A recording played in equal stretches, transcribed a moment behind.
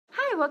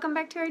welcome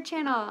back to our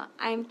channel.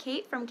 I'm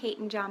Kate from Kate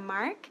and John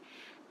Mark.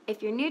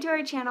 If you're new to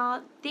our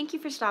channel, thank you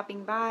for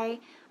stopping by.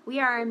 We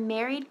are a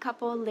married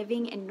couple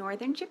living in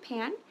northern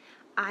Japan.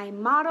 I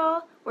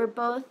model, we're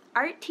both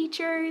art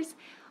teachers,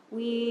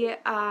 we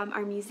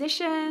are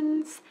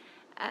musicians.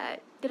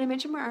 Did I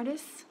mention we're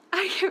artists?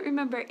 I can't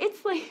remember.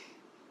 It's like,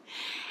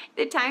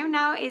 the time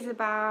now is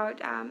about,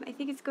 I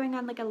think it's going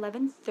on like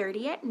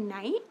 11:30 at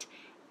night.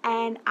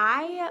 And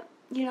I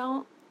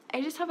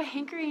just have a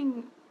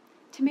hankering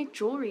to make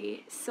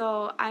jewelry.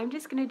 So I'm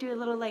just gonna do a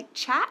little like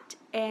chat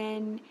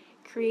and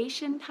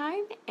creation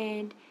time,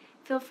 and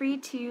feel free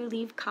to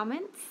leave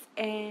comments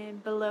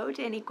and below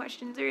to any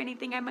questions or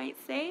anything I might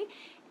say.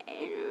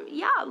 And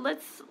yeah,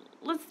 let's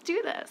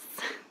do this.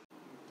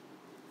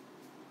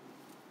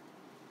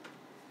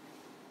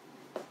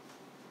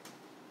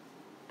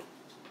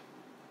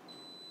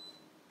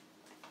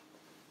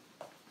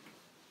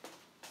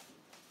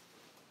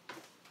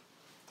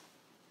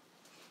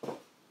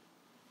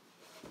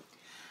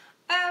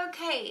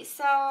 Okay,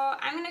 so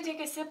I'm going to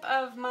take a sip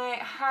of my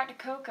hot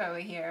cocoa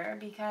here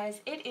because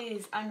it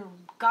is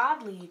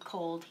ungodly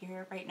cold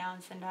here right now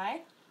in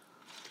Sendai.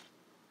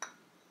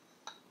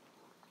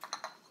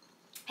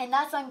 And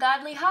that's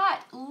ungodly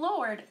hot.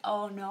 Lord.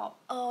 Oh no.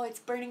 Oh, it's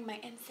burning my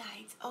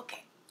insides.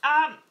 Okay.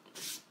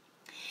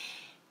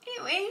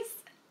 Anyways,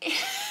 I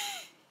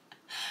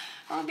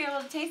won't be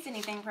able to taste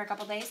anything for a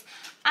couple days.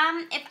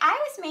 If I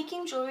was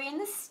making jewelry in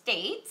the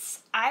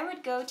States, I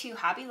would go to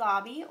Hobby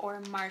Lobby or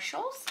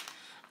Marshall's.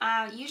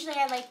 Usually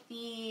I like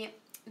the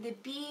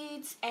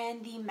beads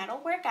and the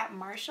metalwork at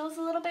Marshall's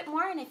a little bit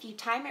more, and if you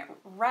time it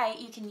right,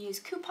 you can use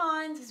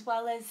coupons as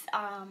well as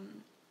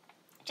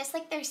just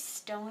like their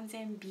stones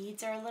and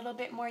beads are a little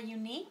bit more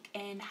unique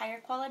and higher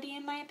quality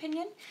in my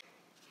opinion.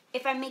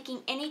 If I'm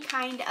making any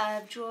kind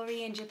of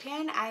jewelry in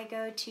Japan, I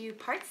go to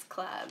Parts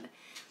Club.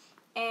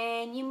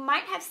 And you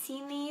might have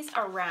seen these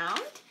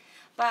around,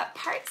 but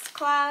Parts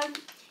Club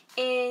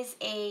is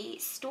a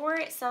store.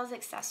 It sells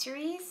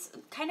accessories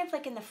kind of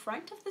like in the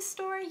front of the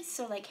store,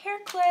 so like hair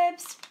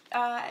clips,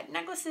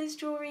 necklaces,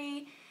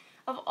 jewelry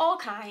of all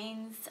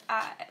kinds.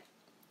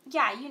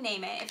 Yeah, you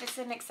name it. If it's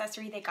an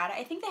accessory, they got it.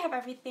 I think they have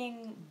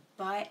everything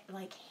but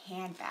like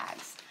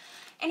handbags.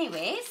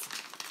 Anyways,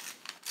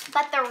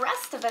 but the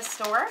rest of the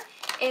store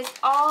is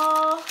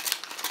all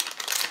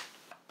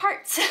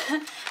parts.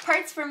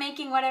 Parts for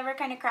making whatever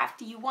kind of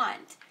craft you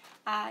want,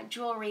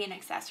 jewelry and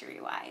accessory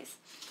wise.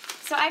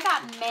 So I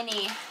got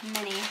many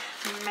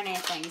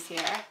things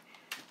here.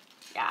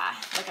 Yeah,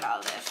 look at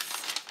all this.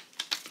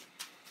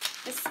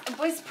 This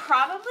was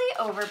probably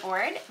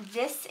overboard.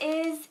 This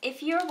is,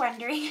 if you're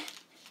wondering,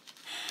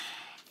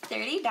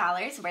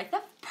 $30 worth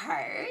of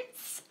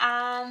parts.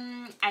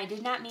 I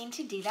did not mean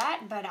to do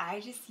that, but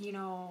I just,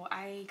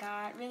 I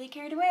got really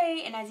carried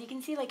away. And as you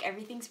can see, like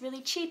everything's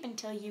really cheap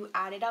until you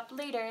add it up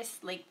later.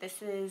 Like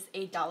this is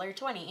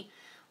 $1.20.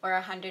 or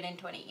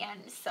 120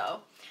 yen. So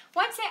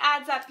once it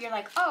adds up, you're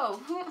like,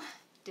 oh,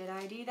 did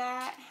I do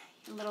that?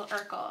 A little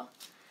Urkel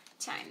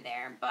time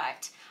there.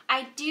 But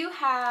I do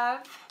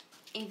have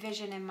a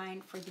vision in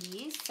mind for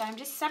these. So I'm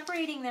just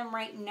separating them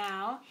right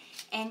now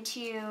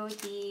into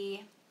the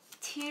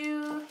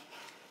 2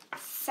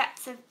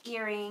 sets of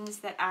earrings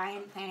that I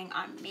am planning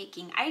on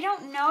making. I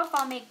don't know if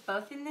I'll make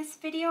both in this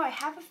video. I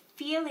have a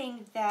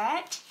feeling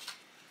that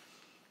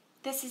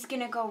this is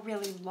gonna go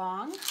really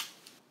long.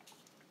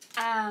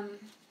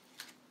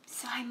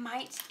 So I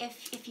might,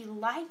 if you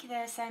like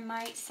this, I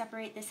might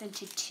separate this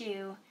into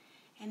 2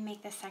 and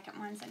make the second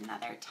ones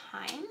another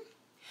time.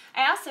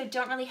 I also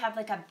don't really have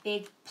like a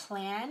big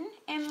plan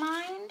in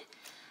mind.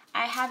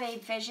 I have a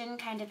vision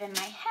kind of in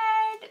my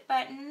head,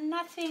 but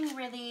nothing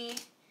really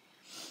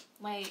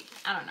like,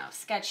 I don't know,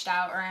 sketched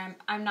out, or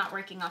I'm not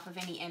working off of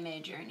any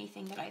image or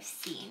anything that I've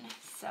seen.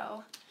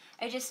 So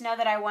I just know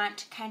that I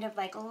want kind of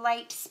like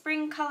light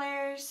spring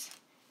colors,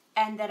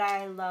 and that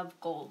I love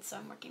gold, so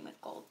I'm working with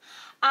gold.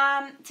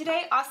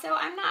 Today also,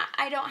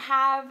 I don't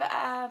have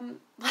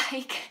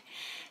like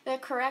the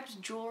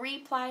correct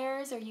jewelry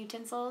pliers or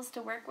utensils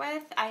to work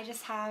with. I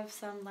just have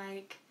some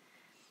like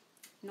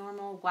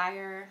normal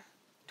wire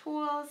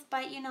tools,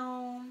 but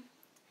I'm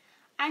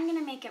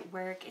gonna make it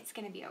work. It's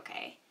gonna be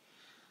okay.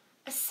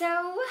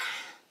 So,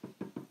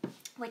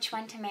 which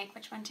one to make?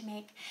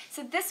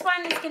 So this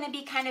one is gonna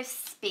be kind of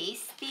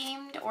space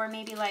themed, or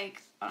maybe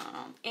like, I don't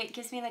know, it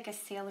gives me like a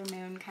Sailor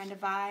Moon kind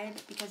of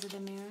vibe because of the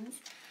moons.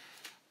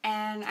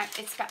 And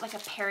it's got like a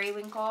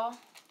periwinkle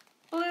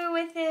blue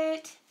with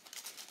it.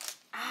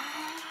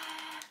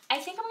 I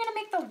think I'm gonna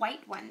make the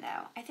white one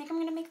though. I think I'm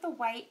gonna make the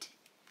white,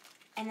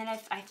 and then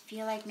if I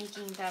feel like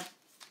making the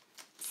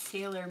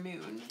Sailor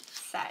Moon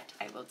set,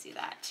 I will do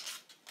that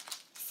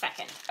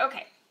second.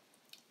 Okay.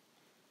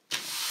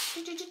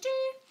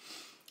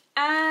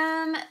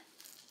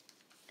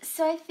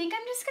 So I think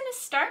I'm just gonna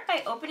start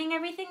by opening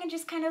everything and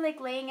just kind of like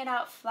laying it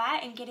out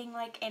flat and getting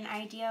like an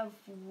idea of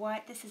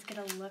what this is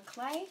gonna look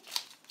like.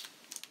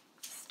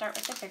 Start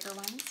with the bigger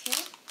ones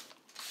here.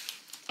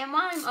 And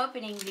while I'm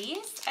opening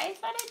these, I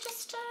thought I'd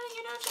just,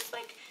 just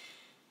like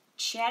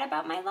chat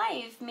about my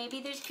life.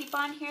 Maybe there's people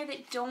on here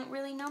that don't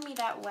really know me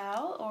that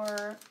well,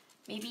 or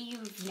maybe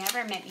you've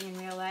never met me in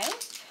real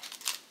life.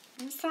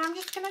 And so I'm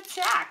just gonna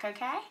talk,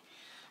 okay?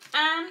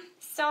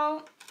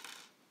 So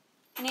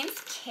my name's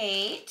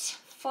Kate.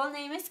 Full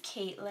name is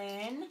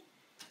Caitlin.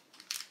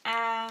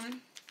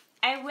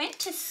 I went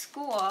to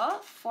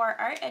school for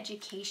art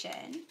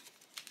education,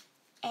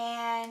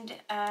 and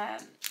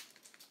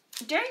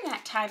during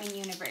that time in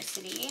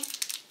university,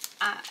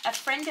 a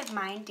friend of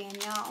mine,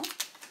 Danielle,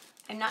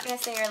 I'm not going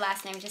to say her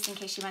last name just in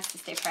case she wants to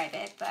stay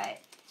private,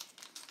 but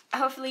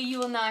hopefully you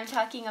will know I'm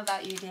talking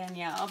about you,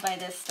 Danielle, by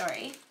this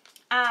story.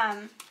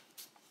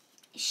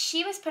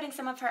 She was putting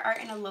some of her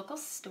art in a local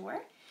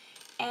store,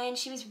 and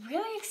she was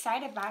really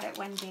excited about it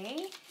one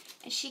day,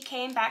 and she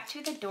came back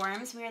to the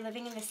dorms. We were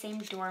living in the same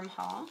dorm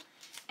hall,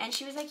 and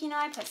she was like, you know,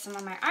 I put some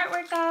of my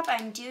artwork up.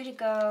 I'm due to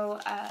go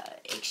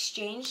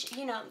exchange,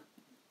 you know,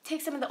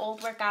 take some of the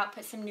old work out,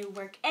 put some new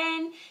work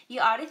in.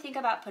 You ought to think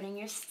about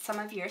putting some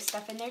of your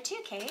stuff in there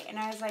too, Kate. And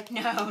I was like,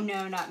 no,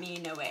 not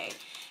me, no way.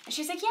 And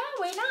she was like, yeah,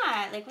 why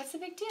not? Like, what's the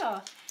big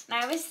deal?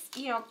 And I was,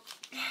 you know,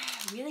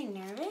 really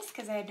nervous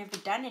because I had never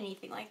done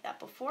anything like that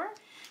before.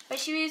 But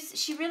she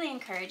really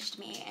encouraged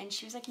me, and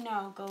she was like,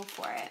 no, go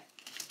for it.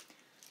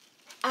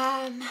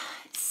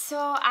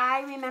 So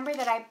I remember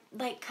that I,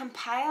 like,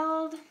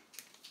 compiled,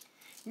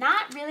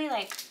 not really,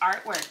 like,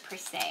 artwork per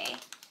se,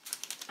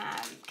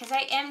 because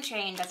I am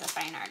trained as a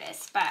fine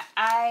artist, but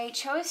I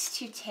chose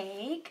to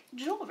take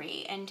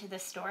jewelry into the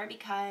store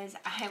because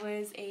I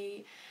was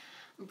a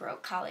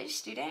broke college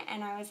student,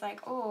 and I was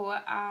like, oh,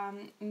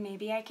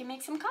 maybe I can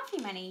make some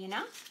coffee money, you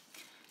know?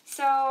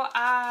 So,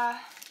 at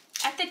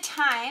the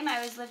time,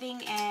 I was living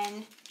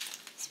in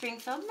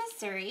Springfield,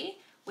 Missouri,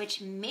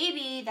 which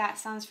maybe that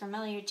sounds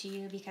familiar to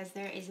you because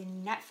there is a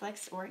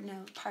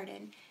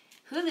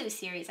Hulu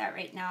series out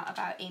right now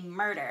about a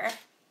murder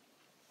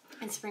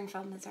in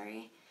Springfield,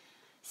 Missouri.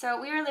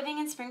 So we were living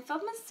in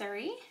Springfield,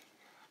 Missouri,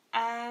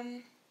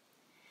 and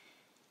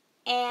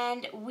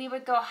we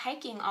would go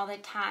hiking all the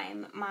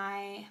time.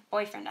 My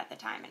boyfriend at the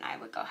time and I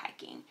would go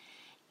hiking,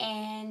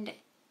 and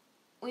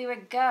we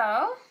would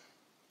go,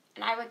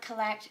 and I would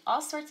collect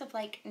all sorts of,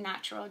 like,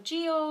 natural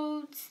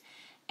geodes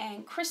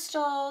and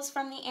crystals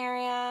from the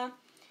area,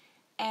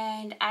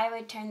 and I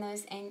would turn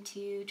those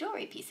into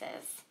jewelry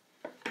pieces.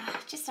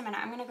 Just a minute,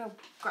 I'm gonna go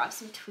grab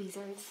some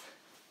tweezers.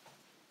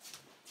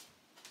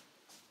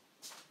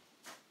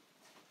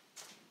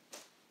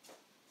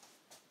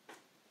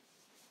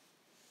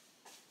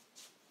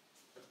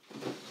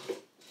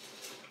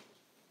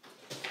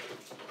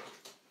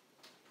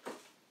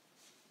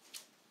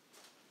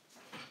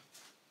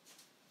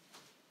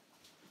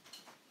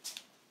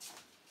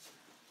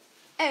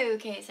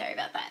 Okay, sorry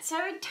about that. So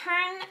I would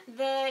turn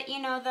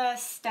the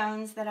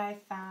stones that I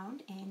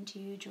found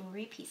into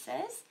jewelry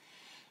pieces.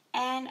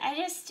 And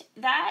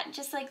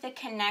just like the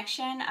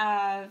connection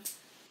of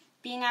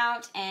being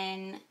out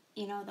in,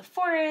 you know, the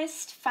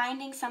forest,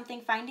 finding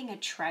a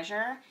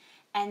treasure,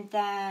 and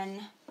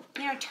then,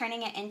 you know,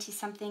 turning it into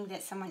something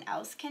that someone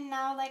else can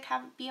now, like,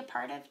 be a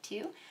part of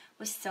too,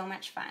 was so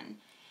much fun.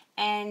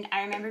 And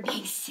I remember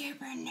being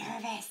super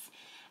nervous.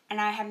 And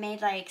I had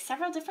made, like,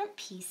 several different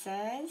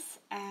pieces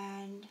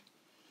and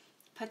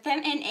put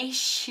them in a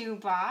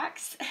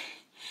shoebox.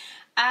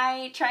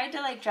 I tried to,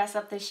 like, dress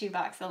up the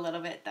shoebox a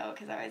little bit, though,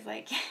 because I was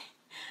like,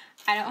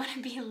 I don't want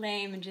to be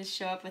lame and just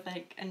show up with,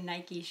 like, a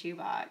Nike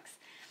shoebox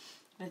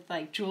with,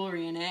 like,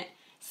 jewelry in it.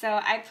 So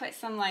I put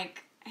some,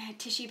 like,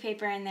 tissue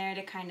paper in there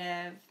to kind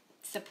of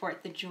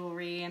support the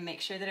jewelry and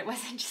make sure that it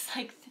wasn't just,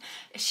 like,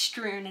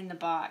 strewn in the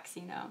box,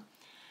 you know.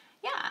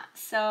 Yeah,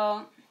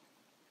 so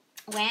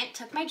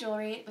took my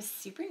jewelry, was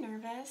super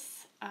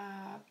nervous,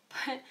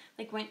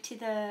 but went to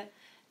the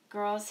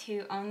girls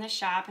who own the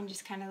shop and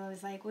just kind of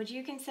was like, would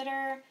you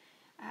consider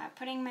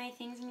putting my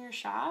things in your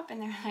shop?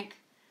 And they're like,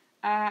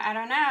 I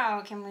don't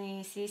know, can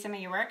we see some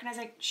of your work? And I was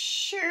like,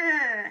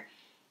 sure,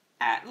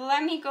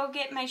 let me go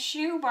get my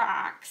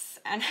shoebox.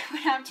 And I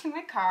went out to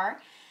my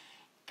car,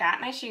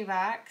 got my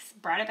shoebox,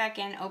 brought it back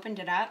in, opened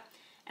it up.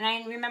 And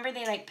I remember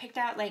they, like, picked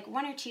out, like,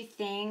 one or two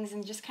things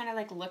and just kind of,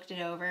 like, looked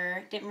it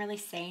over. Didn't really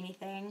say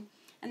anything.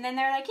 And then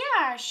they're like,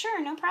 yeah,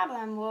 sure, no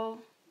problem.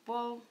 We'll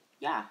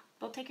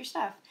take your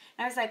stuff.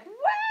 And I was like,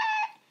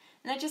 what?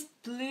 And that just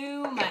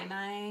blew my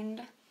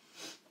mind.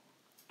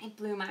 It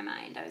blew my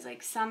mind. I was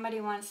like, somebody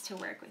wants to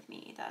work with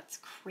me. That's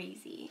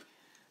crazy.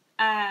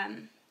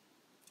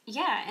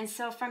 Yeah, and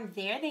so from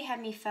there, they had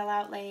me fill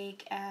out,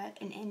 like,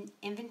 an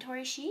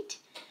inventory sheet,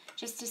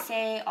 just to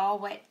say all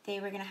what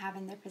they were going to have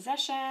in their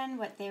possession,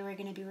 what they were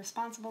going to be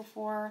responsible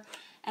for,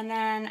 and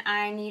then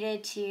I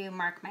needed to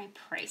mark my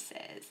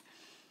prices,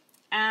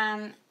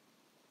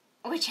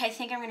 which I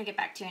think I'm going to get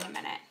back to in a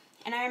minute.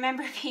 And I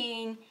remember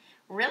being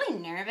really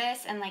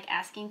nervous and, like,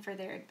 asking for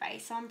their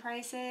advice on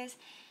prices,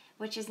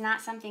 which is not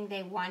something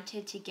they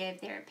wanted to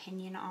give their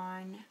opinion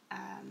on,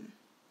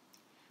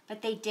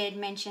 but they did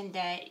mention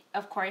that,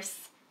 of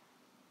course,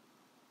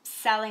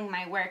 selling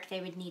my work, they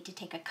would need to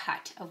take a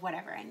cut of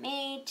whatever I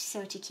made.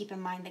 So to keep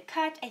in mind the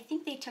cut, I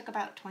think they took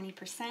about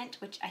 20%,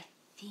 which I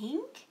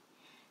think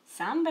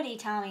somebody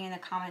tell me in the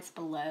comments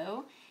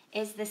below,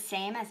 is the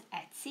same as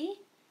Etsy,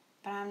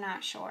 but I'm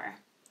not sure.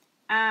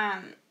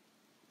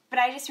 But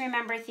I just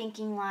remember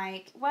thinking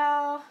like,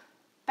 well,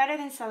 better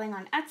than selling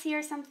on Etsy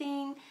or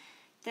something.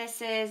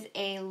 This is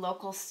a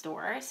local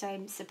store, so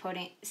I'm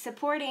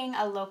supporting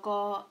a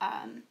local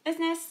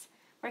business,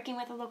 working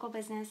with a local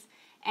business,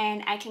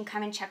 and I can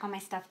come and check on my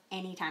stuff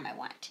anytime I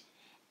want.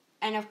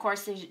 And of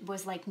course, there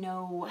was like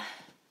no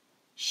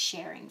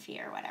sharing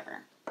fee or whatever.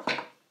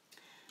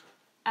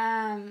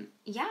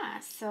 Yeah,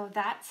 so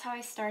that's how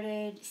I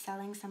started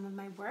selling some of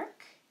my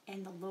work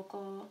in the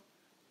local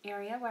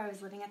area where I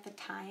was living at the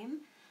time.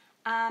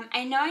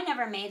 I know I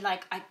never made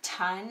like a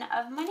ton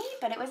of money,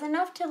 but it was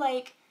enough to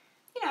like,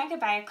 you know, I could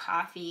buy a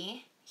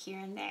coffee here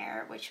and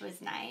there, which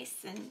was nice,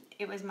 and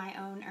it was my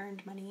own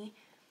earned money.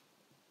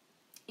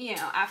 You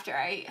know, after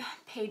I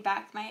paid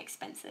back my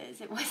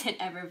expenses, it wasn't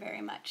ever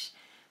very much,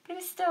 but it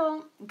was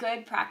still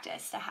good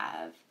practice to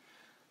have.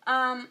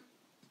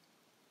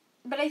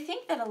 But I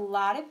think that a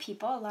lot of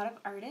people, a lot of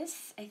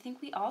artists, I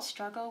think we all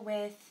struggle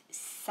with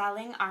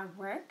selling our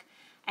work.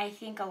 I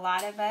think a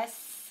lot of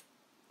us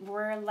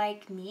were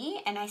like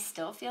me, and I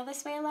still feel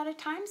this way a lot of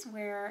times,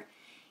 where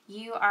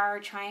you are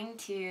trying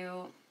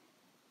to,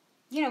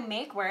 you know,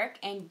 make work,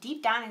 and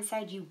deep down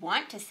inside you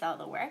want to sell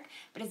the work,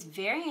 but it's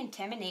very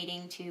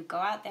intimidating to go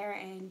out there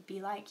and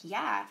be like,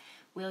 yeah,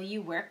 will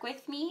you work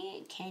with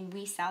me? Can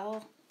we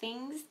sell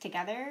things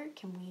together?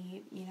 Can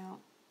we, you know,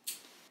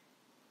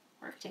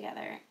 work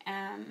together?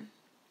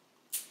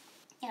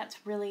 Yeah,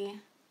 it's really,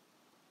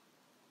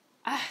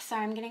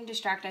 sorry, I'm getting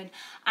distracted.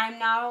 I'm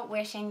now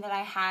wishing that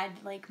I had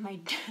like my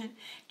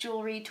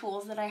jewelry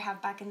tools that I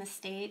have back in the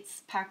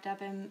States packed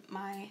up in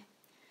my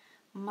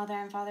mother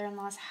and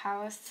father-in-law's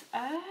house.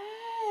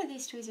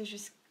 These tweezers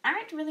just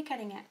aren't really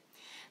cutting it.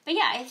 But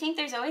yeah, I think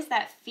there's always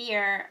that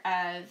fear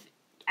of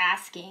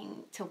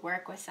asking to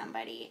work with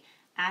somebody,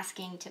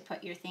 asking to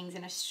put your things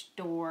in a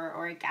store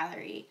or a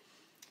gallery.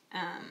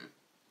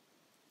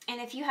 And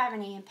if you have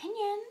any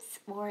opinions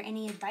or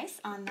any advice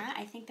on that,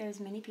 I think there's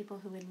many people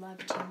who would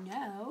love to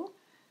know.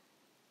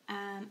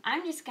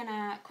 I'm just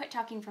gonna quit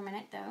talking for a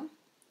minute though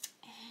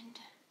and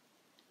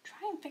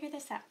try and figure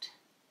this out.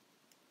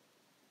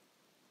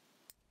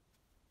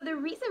 The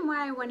reason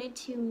why I wanted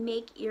to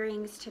make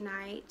earrings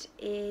tonight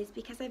is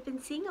because I've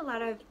been seeing a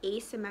lot of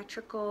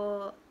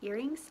asymmetrical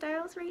earring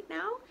styles right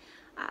now,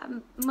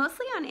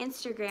 mostly on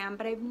Instagram,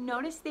 but I've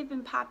noticed they've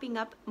been popping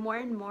up more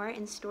and more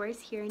in stores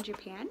here in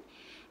Japan.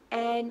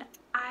 And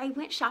I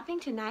went shopping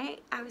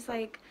tonight. I was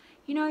like,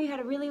 you know, you had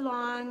a really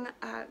long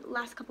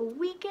last couple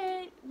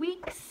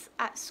weeks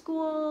at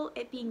school,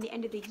 it being the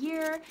end of the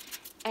year,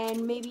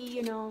 and maybe,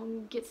 you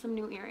know, get some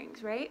new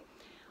earrings, right?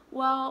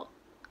 Well,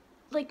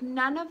 like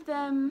none of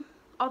them,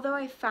 although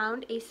I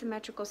found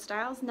asymmetrical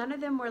styles, none of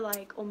them were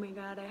like, oh my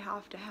god, I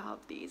have to have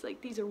these.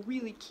 Like, these are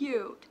really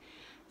cute.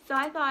 So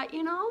I thought,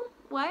 you know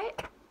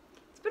what?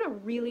 It's been a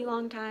really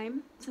long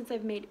time since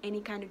I've made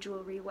any kind of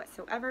jewelry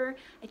whatsoever.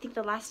 I think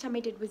the last time I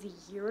did was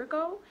a year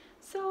ago.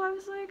 So I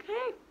was like,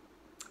 hey,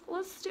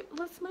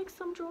 let's make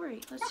some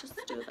jewelry. Let's just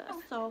do this.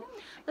 So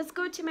let's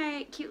go to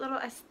my cute little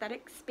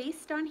aesthetic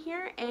space down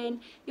here, and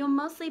you'll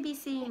mostly be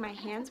seeing my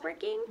hands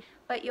working,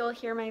 but you'll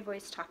hear my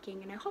voice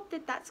talking, and I hope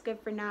that that's good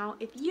for now.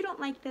 If you don't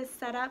like this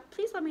setup,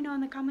 please let me know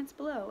in the comments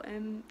below,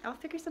 and I'll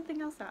figure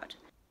something else out.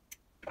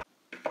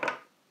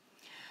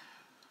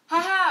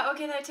 Haha,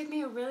 okay, that took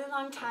me a really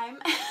long time.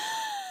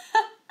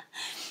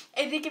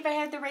 I think if I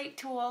had the right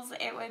tools,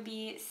 it would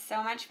be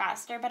so much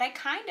faster, but I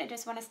kind of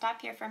just want to stop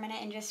here for a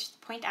minute and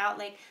just point out,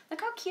 like, look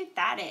how cute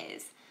that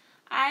is.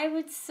 I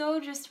would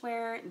so just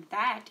wear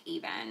that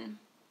even.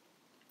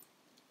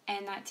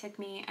 And that took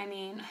me, I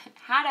mean,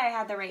 had I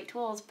had the right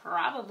tools,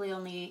 probably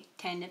only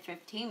 10 to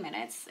 15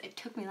 minutes. It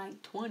took me like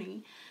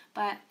 20,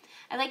 but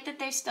I like that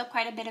there's still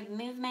quite a bit of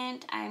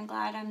movement. I'm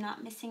glad I'm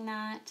not missing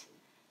that.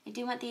 I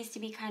do want these to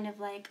be kind of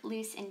like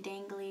loose and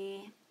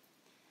dangly.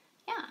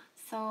 Yeah,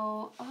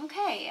 so,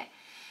 okay.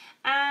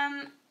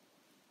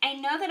 I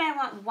know that I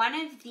want one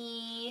of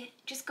the,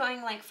 just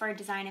going like for a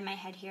design in my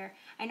head here,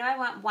 I know I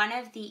want one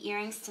of the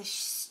earrings to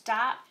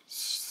stop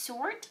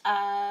sort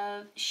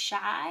of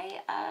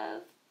shy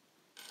of,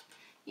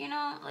 you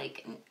know,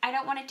 like, I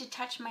don't want it to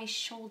touch my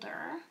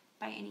shoulder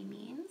by any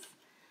means.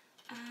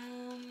 But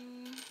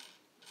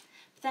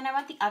then I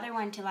want the other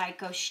one to like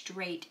go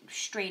straight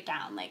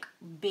down, like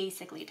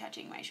basically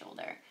touching my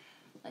shoulder.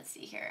 Let's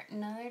see here.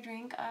 Another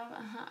drink of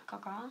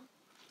cocoa.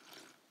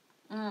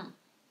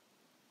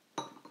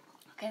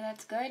 Okay,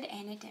 that's good,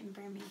 and it didn't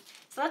burn me.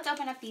 So let's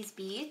open up these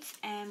beads,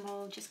 and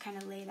we'll just kind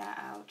of lay that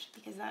out,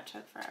 because that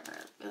took forever.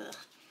 Ugh.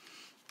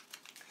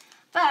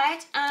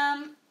 But,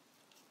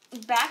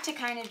 back to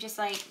kind of just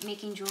like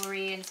making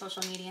jewelry and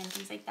social media and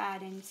things like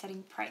that, and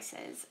setting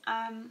prices.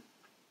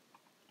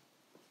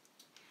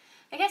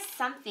 I guess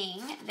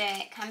something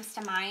that comes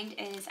to mind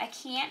is I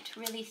can't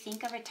really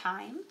think of a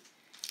time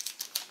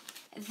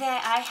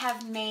that I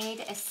have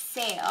made a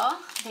sale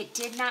that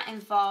did not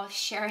involve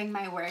sharing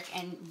my work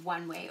in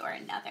one way or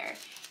another.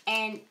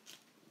 And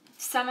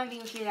some of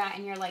you hear that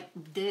and you're like,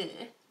 duh.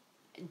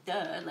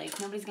 duh, like,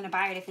 nobody's gonna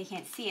buy it if they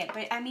can't see it.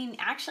 But, I mean,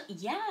 actually,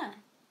 yeah,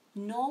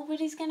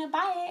 nobody's gonna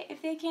buy it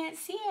if they can't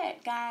see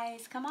it,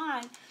 guys. Come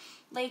on.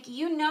 Like,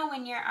 you know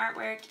when your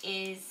artwork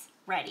is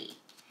ready.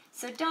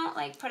 So don't,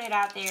 like, put it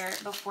out there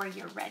before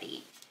you're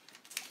ready.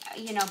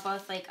 You know,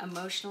 both, like,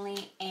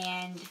 emotionally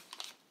and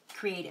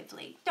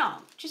creatively.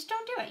 Just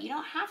don't do it. You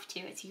don't have to.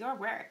 It's your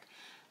work.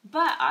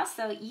 But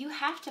also, you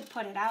have to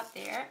put it out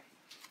there,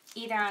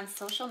 either on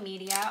social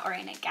media or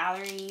in a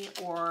gallery,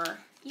 or,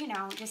 you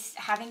know, just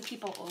having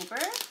people over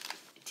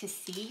to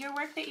see your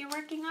work that you're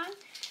working on.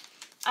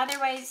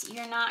 Otherwise,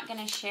 you're not going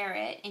to share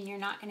it, and you're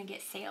not going to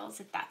get sales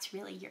if that's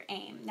really your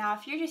aim. Now,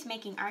 if you're just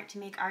making art to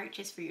make art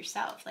just for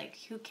yourself, like,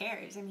 who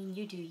cares? I mean,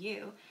 you do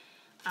you.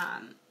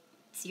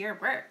 It's your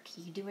work.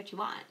 You do what you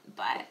want.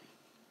 But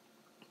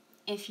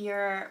if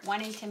you're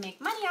wanting to make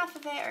money off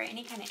of it or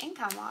any kind of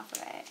income off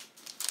of it,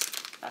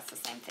 that's the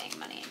same thing,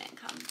 money and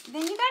income,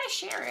 then you gotta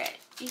share it.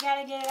 You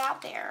gotta get it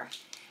out there.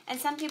 And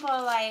some people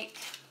are like,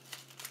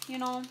 you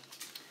know,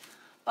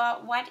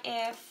 but what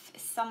if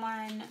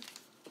someone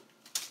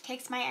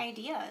takes my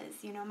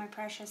ideas, you know, my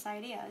precious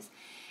ideas?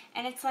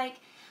 And it's like,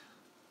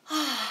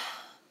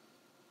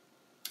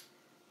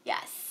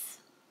 yes,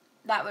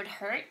 that would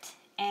hurt.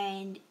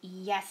 And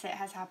yes, it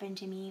has happened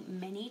to me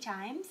many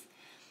times.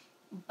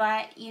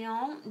 But, you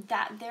know,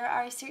 that there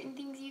are certain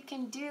things you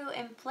can do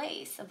in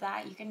place of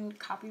that. You can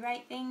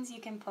copyright things.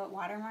 You can put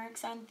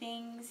watermarks on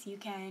things. You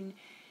can,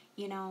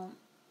 you know,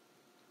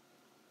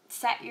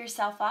 set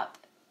yourself up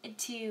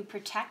to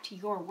protect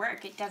your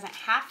work. It doesn't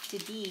have to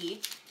be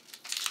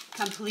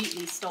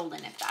completely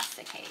stolen if that's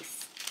the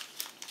case.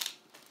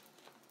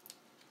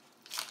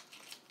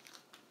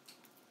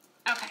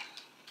 Okay.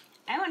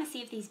 I want to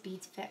see if these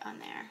beads fit on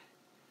there.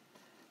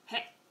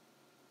 Hey.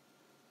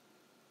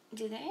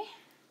 Do they?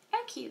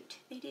 How cute.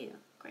 They do.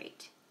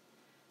 Great.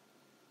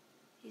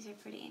 These are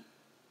pretty.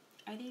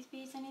 Are these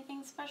beads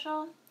anything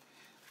special?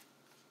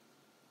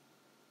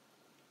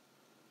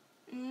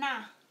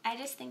 Nah. I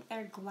just think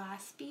they're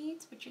glass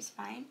beads, which is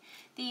fine.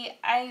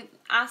 I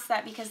asked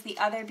that because the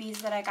other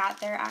beads that I got,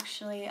 they're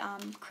actually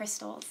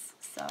crystals.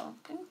 So,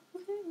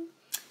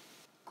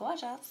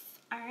 gorgeous.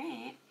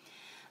 Alright.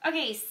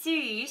 Okay, so,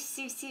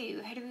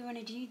 how do we want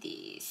to do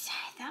these?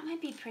 That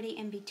might be pretty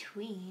in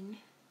between,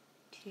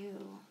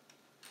 too.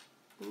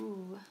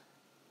 Ooh.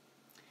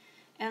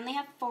 I only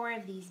have 4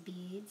 of these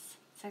beads,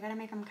 so I gotta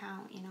make them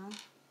count, you know?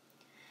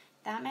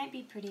 That might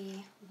be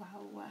pretty,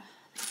 wow, like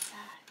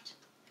that.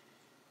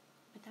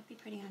 Would that be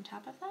pretty on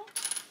top of that?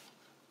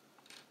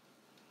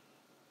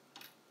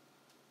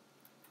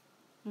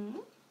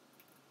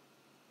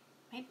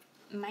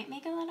 Might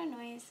make a lot of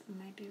noise,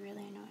 might be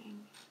really annoying.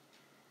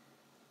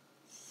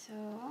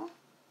 So,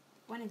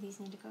 one of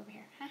these need to go over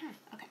here.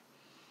 Okay.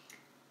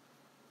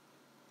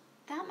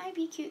 That might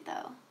be cute,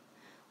 though.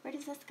 Where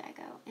does this guy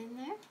go? In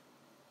there?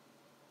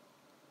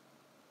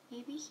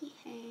 Maybe he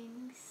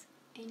hangs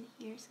in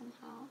here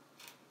somehow.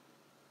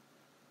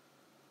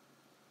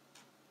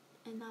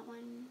 And that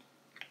one...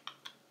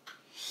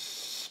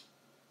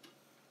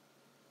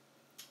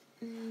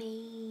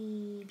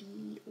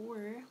 maybe.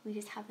 Or we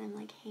just have them,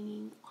 like,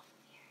 hanging off of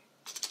here.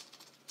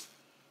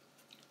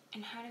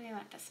 And how do we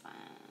want this one?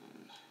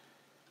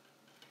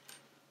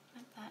 I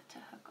want that to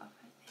hook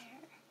over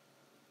there.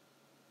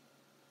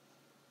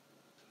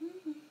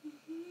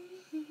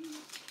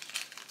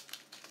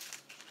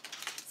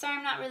 Sorry,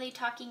 I'm not really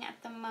talking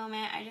at the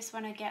moment. I just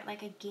want to get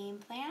like a game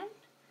plan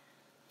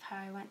of how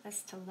I want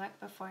this to look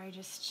before I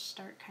just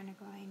start kind of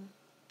going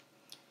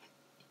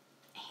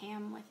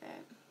ham with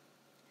it.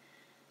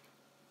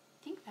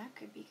 I think that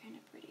could be kind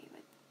of pretty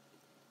with.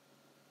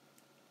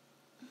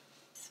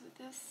 So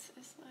this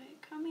is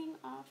like coming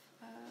off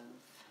of.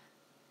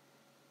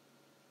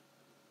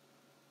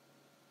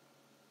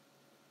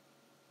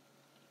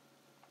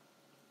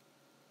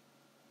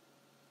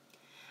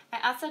 I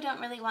also don't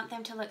really want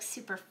them to look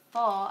super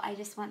full. I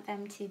just want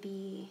them to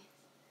be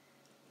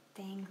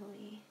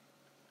dangly.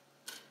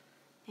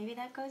 Maybe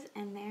that goes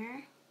in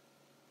there.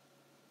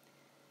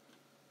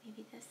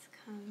 Maybe this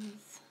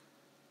comes...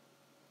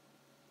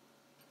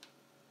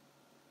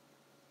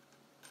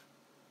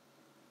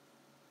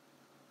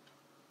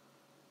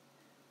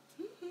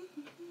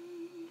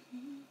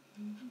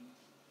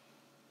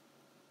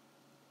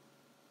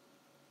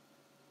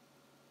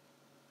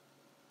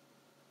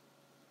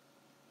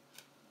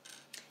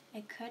 I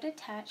could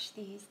attach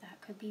these.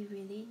 That could be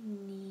really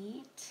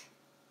neat.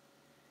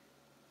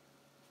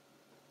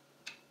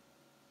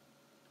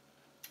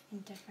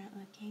 And different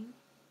looking.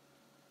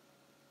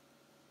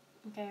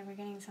 Okay, we're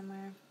getting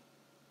somewhere.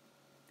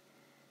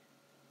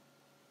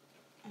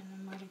 And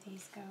then where do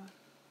these go?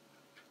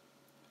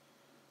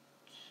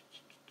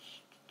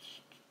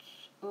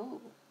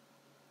 Ooh.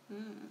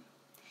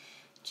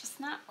 Just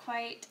not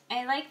quite.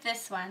 I like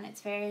this one.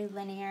 It's very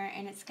linear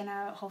and it's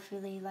gonna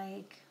hopefully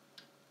like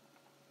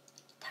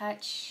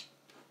touch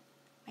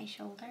my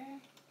shoulder.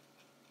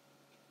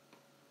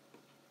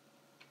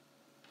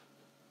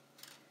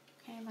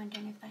 Okay, I'm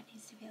wondering if that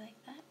needs to be like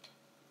that.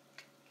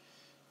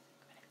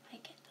 But I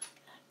like it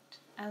like that.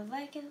 I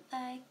like it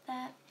like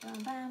that.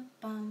 Bum, bum,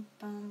 bum,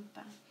 bum,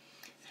 bum.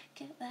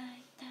 Like it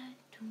like that.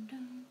 Dum,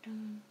 dum,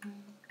 dum, dum,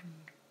 dum.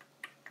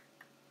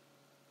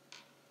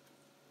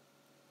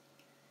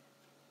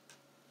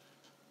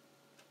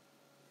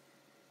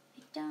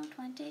 I don't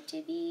want it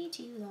to be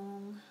too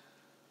long.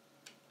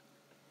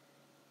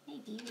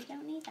 Maybe we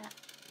don't need that.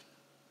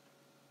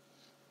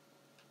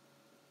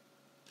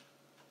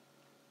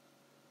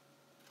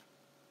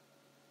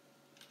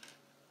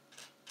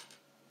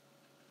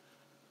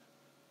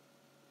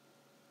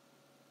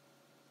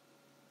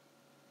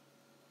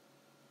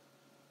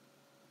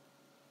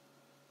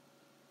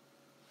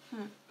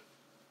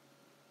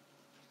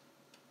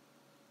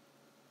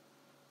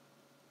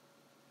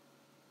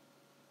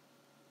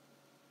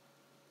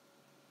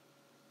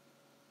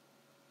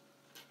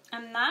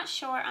 I'm not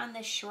sure on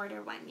the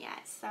shorter one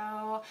yet,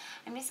 so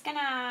I'm just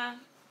gonna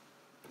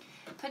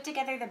put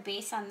together the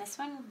base on this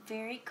one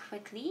very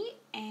quickly,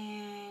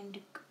 and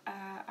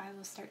I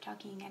will start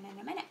talking again in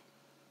a minute.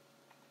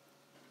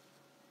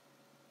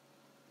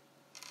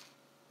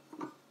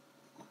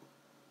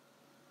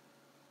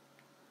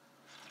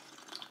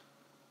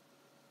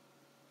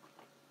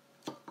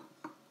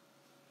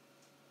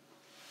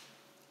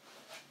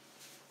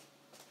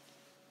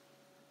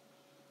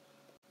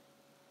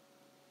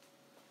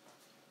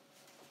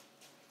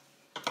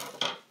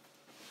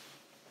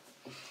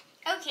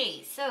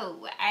 Okay,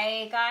 so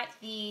I got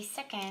the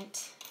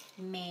second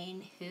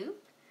main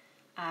hoop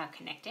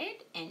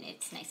connected, and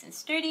it's nice and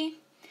sturdy.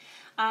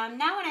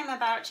 Now what I'm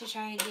about to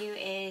try and do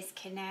is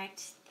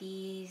connect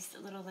these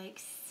little like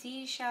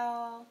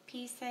seashell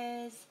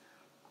pieces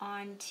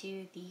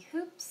onto the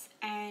hoops,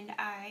 and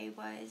I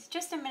was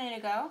just a minute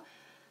ago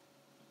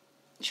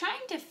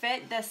trying to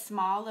fit the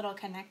small little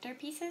connector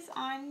pieces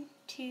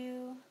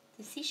onto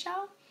the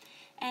seashell,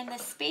 and the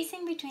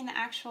spacing between the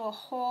actual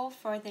hole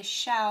for the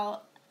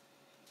shell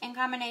in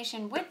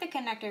combination with the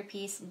connector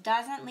piece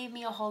doesn't leave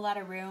me a whole lot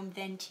of room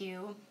than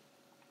to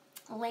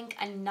link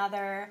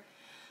another,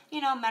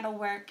 metal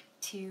work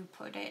to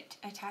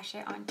attach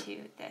it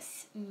onto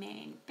this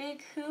main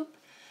big hoop.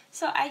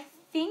 So I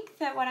think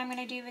that what I'm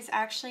going to do is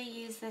actually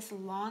use this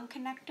long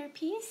connector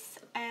piece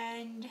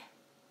and,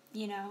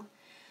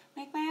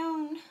 make my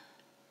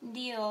own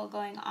deal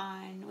going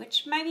on,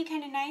 which might be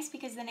kind of nice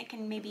because then it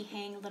can maybe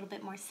hang a little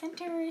bit more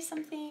center or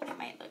something. It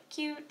might look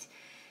cute.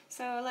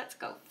 So let's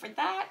go for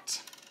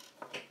that.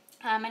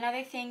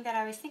 Another thing that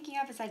I was thinking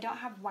of is I don't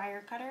have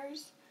wire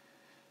cutters.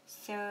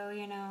 So,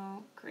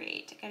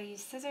 great. I gotta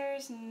use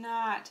scissors.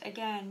 Not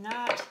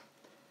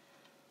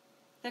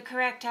the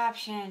correct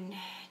option.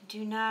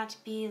 Do not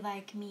be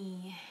like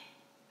me.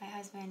 My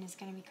husband is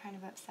gonna be kind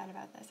of upset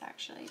about this,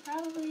 actually.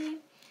 Probably.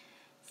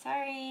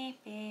 Sorry,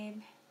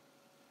 babe.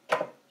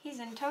 He's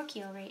in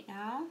Tokyo right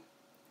now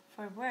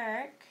for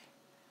work.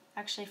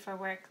 Actually, for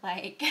work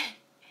like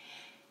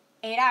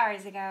 8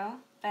 hours ago.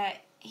 But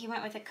he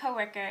went with a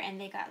coworker and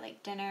they got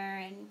like dinner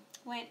and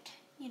went,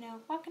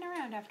 walking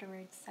around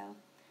afterwards. So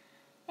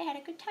they had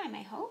a good time,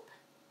 I hope.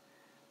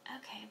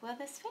 Okay, will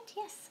this fit?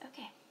 Yes,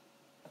 okay.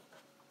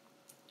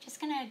 Just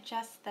gonna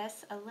adjust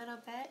this a little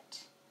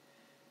bit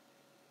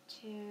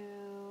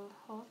to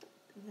hold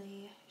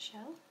the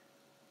shell.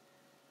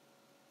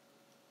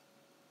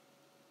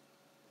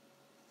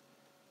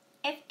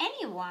 If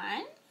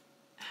anyone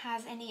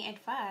has any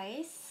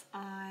advice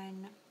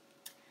on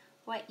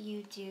what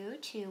you do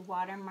to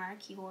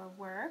watermark your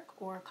work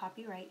or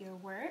copyright your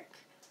work,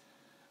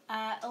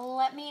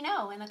 let me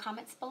know in the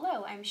comments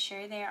below. I'm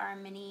sure there are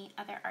many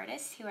other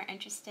artists who are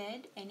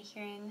interested in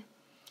hearing,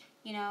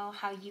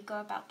 how you go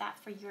about that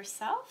for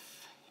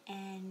yourself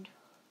and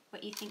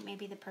what you think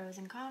maybe the pros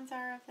and cons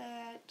are of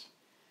it.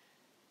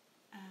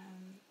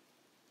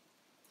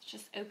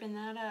 Just open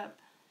that up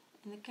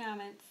in the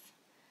comments.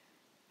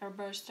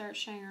 Everybody start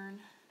sharing.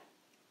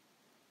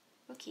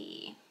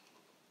 Okay.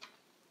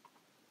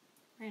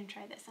 We're going to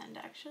try this end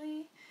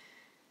actually.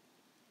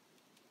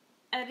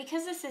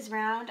 Because this is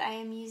round, I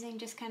am using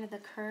just kind of the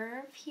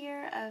curve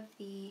here of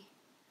the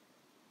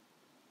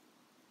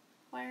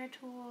wire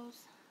tools.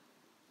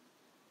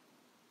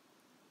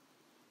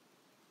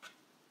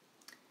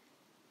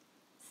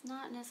 It's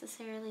not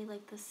necessarily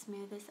like the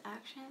smoothest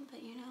action, but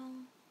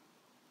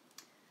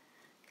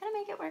gotta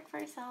make it work for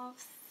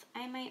ourselves.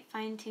 I might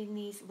fine tune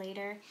these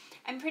later.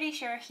 I'm pretty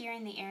sure here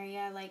in the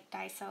area, like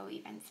Daiso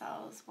even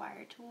sells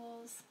wire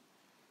tools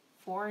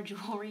for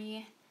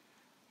jewelry.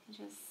 I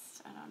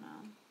don't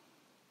know.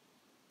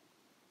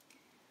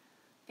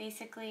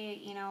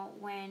 Basically,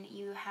 when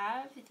you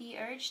have the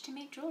urge to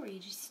make jewelry, you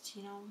just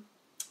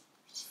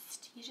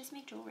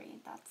make jewelry.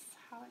 That's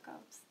how it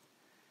goes.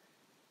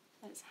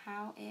 That is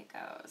how it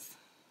goes.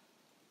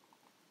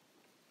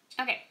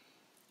 Okay,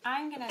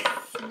 I'm gonna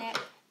snip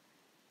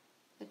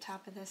the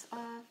top of this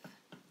off.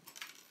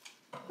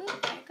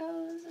 Oop, there it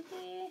goes.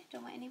 Okay,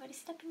 don't want anybody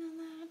stepping on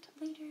that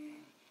later.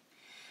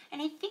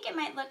 And I think it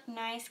might look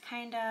nice,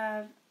 kind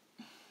of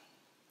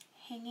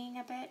hanging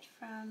a bit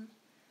from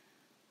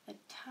the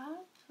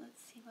top.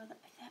 Let's see if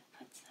that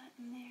puts that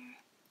in there.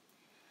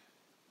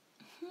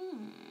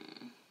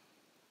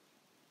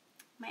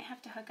 Might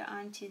have to hook it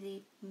onto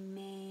the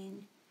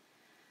main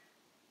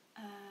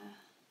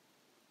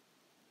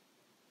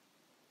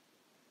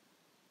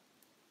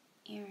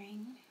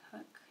earring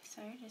hook.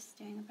 Sorry, just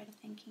doing a bit of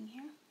thinking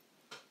here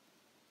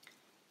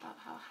about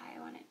how high I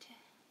want it to,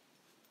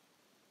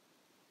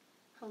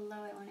 how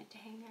low I want it to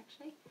hang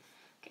actually.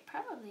 Okay,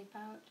 probably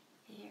about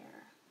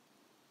there.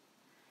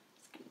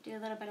 Just gonna do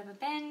a little bit of a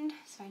bend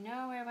so I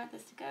know where I want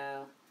this to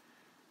go.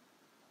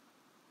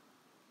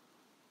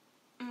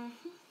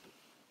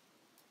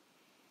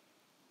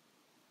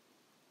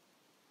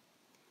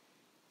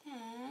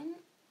 Then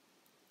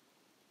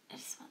I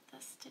just want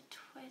this to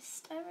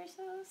twist ever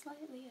so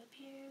slightly up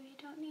here. We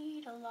don't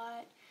need a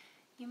lot.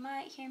 You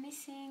might hear me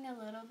sing a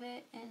little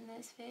bit in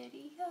this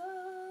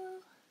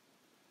video.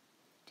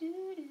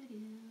 Do do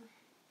do.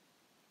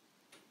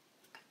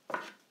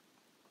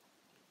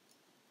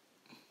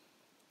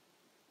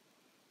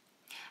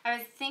 I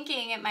was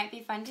thinking it might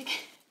be fun to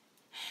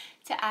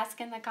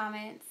ask in the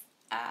comments,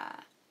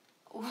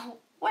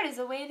 what is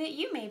a way that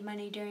you made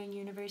money during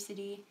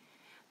university?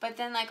 But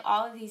then like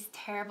all of these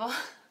terrible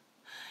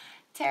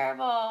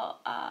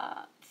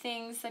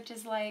things, such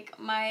as like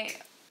my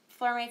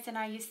floor mates and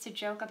I used to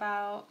joke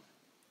about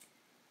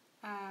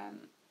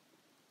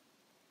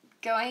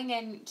going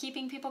and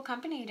keeping people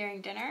company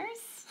during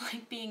dinners,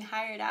 like being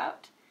hired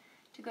out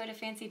to go to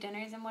fancy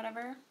dinners and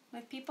whatever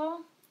with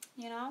people,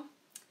 you know.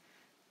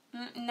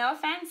 No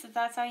offense if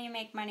that's how you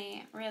make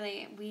money,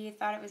 really. We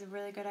thought it was a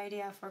really good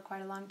idea for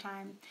quite a long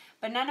time.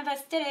 But none of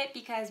us did it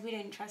because we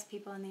didn't trust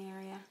people in the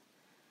area.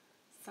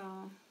 So,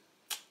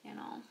 you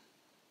know.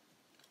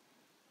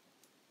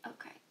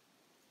 Okay.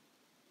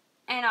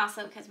 And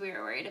also because we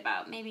were worried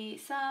about maybe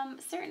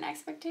some certain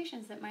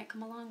expectations that might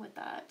come along with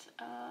that,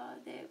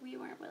 that we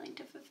weren't willing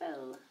to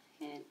fulfill.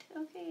 And,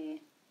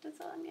 okay,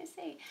 that's all I'm going to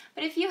say.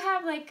 But if you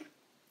have, like,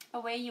 a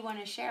way you want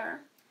to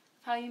share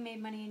how you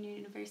made money in your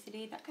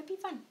university, that could be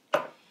fun.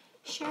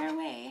 Share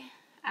away.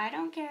 I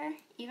don't care.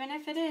 Even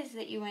if it is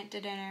that you went to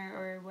dinner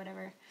or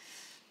whatever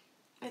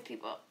with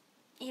people.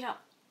 You know,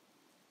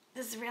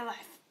 this is real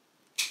life.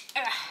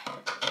 Ugh.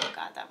 Oh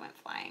God, that went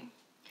flying.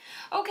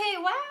 Okay,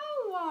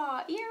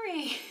 wow,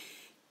 earring.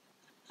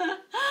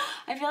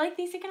 I feel like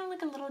these are going to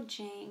look a little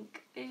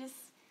jank. They just,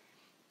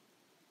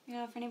 you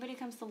know, if anybody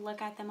comes to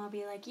look at them, I'll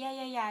be like,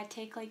 yeah,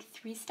 take like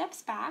 3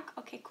 steps back.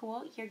 Okay,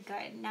 cool, you're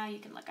good. Now you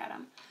can look at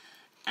them.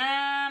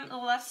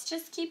 Let's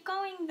just keep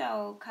going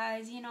though,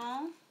 cause you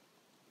know,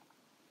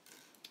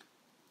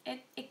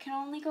 it can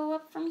only go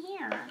up from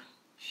here.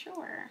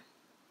 Sure.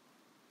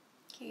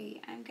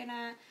 Okay, I'm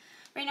gonna,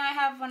 right now I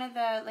have one of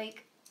the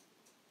like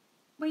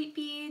weight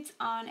beads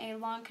on a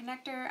long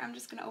connector. I'm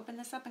just gonna open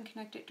this up and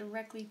connect it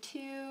directly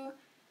to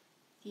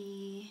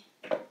the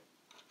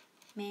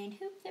main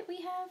hoop that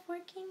we have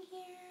working here.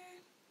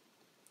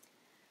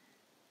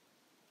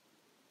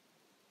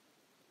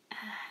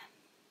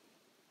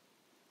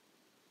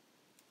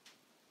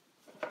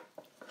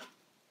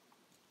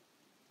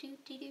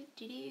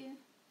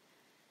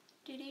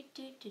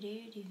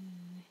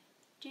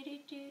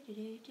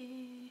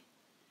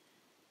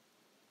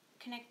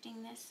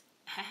 Connecting this.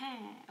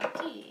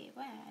 Okay,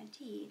 well, I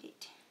did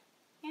it.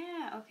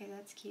 Yeah, okay,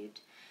 that's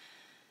cute.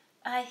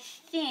 I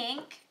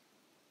think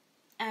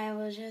I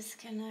will just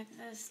connect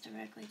this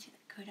directly to the,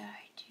 could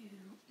I do,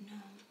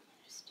 no,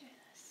 just do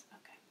this,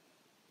 okay.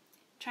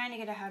 Trying to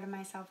get ahead of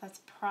myself, that's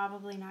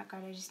probably not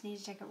good. I just need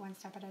to take it one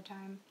step at a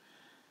time.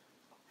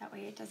 That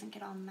way it doesn't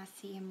get all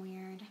messy and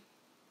weird.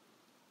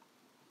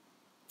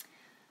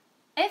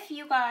 If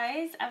you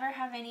guys ever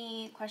have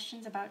any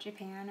questions about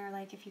Japan, or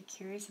like if you're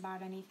curious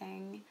about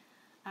anything,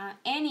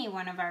 any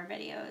one of our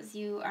videos,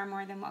 you are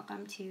more than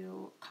welcome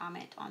to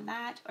comment on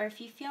that. Or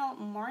if you feel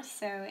more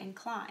so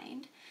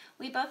inclined,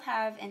 we both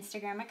have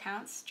Instagram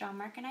accounts, John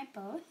Mark and I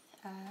both,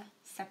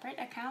 separate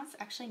accounts.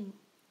 Actually,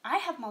 I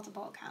have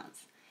multiple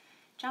accounts.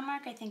 John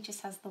Mark, I think,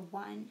 just has the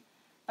one.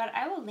 But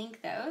I will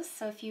link those,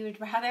 so if you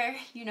would rather,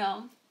 you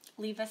know,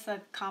 leave us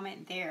a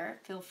comment there,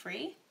 feel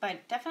free.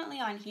 But definitely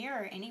on here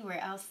or anywhere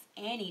else,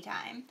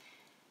 anytime,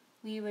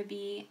 we would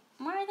be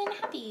more than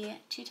happy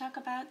to talk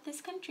about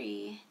this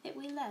country that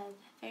we love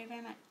very,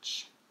 very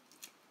much.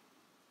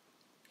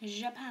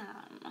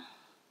 Japan.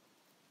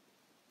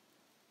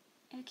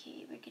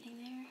 Okay, we're getting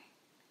there.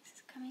 This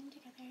is coming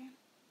together.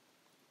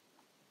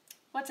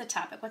 What's a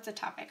topic? What's a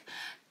topic?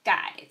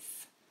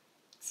 Guys,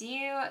 do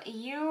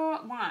you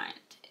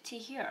want to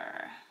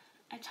hear...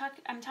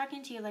 I'm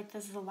talking to you like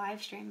this is a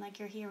live stream, like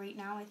you're here right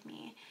now with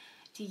me.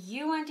 Do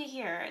you want to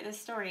hear the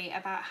story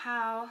about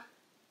how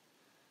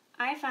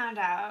I found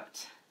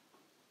out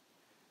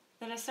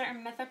that a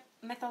certain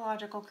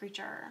mythological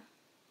creature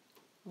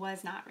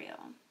was not real?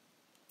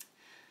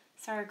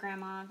 Sorry,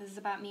 Grandma, this is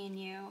about me and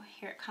you.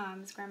 Here it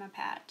comes, Grandma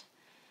Pat.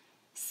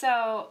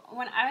 So,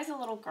 when I was a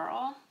little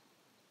girl,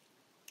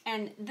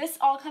 and this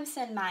all comes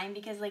to mind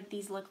because like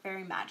these look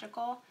very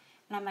magical,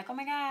 and I'm like, oh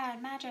my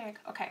God, magic.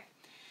 Okay.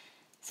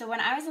 So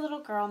when I was a little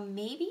girl,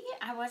 maybe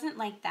I wasn't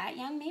like that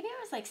young. Maybe I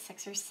was like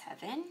 6 or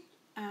 7.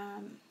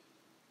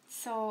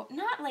 So,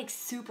 not like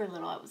super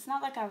little. It was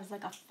not like I was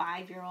like a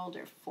 5-year-old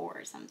or 4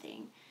 or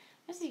something.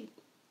 I was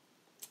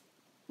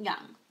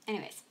young.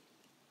 Anyways,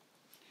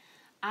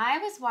 I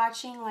was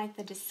watching like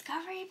the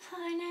Discovery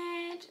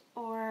Planet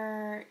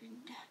or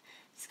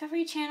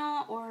Discovery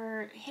Channel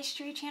or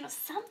History Channel,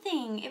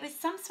 something. It was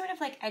some sort of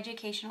like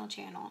educational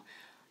channel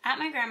at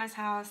my grandma's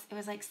house. It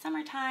was like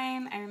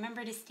summertime. I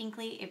remember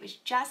distinctly. It was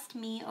just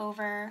me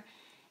over,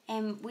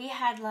 and we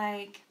had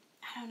like,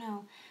 I don't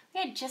know, we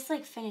had just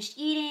like finished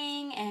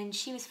eating, and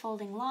she was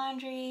folding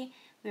laundry.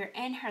 We were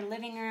in her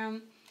living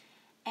room,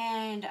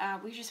 and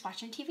we were just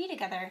watching TV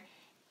together,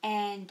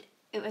 and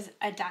it was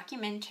a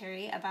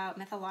documentary about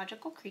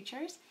mythological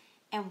creatures,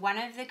 and one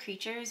of the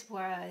creatures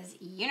was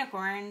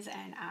unicorns,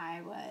 and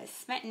I was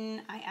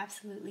smitten. I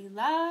absolutely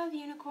love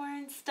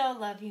unicorns, still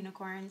love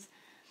unicorns.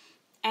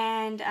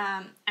 And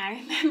I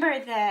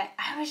remember that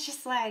I was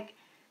just like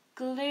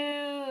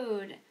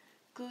glued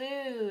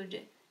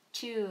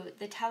to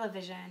the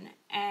television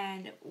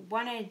and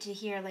wanted to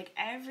hear like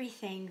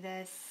everything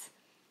this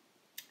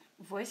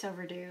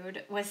voiceover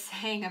dude was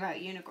saying about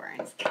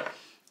unicorns.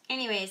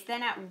 Anyways,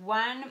 then at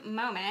one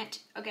moment,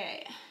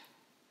 okay,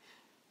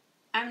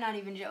 I'm not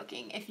even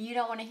joking. If you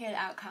don't want to hear the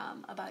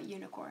outcome about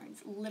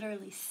unicorns,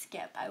 literally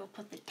skip. I will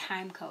put the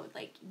time code.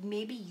 Like,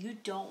 maybe you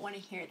don't want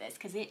to hear this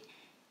because it...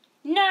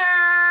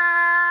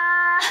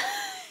 Nah!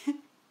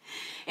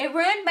 It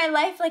ruined my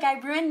life like I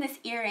ruined this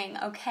earring,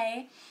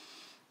 okay?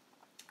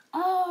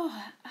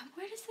 Oh,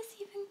 where does this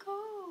even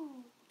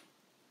go?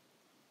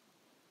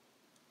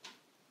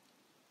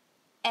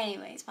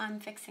 Anyways, while I'm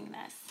fixing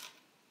this...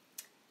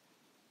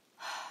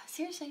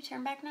 Seriously,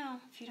 turn back now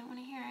if you don't want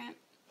to hear it.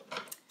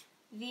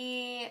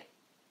 The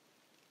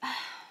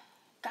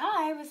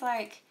guy was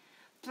like,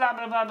 blah,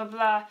 blah, blah, blah,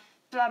 blah,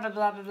 blah, blah,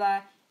 blah, blah,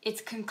 blah. It's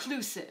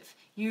conclusive.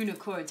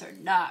 Unicorns are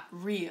not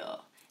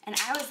real. And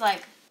I was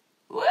like,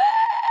 what?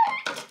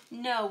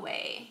 No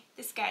way.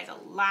 This guy's a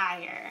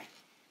liar.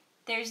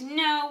 There's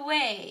no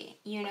way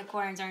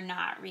unicorns are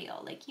not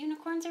real. Like,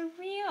 unicorns are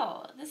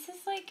real. This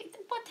is like,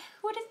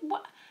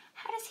 what?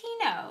 How does he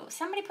know?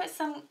 Somebody put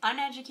some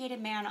uneducated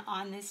man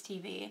on this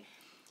TV.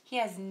 He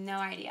has no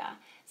idea.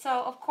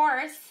 So, of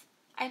course,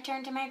 I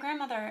turned to my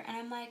grandmother and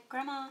I'm like,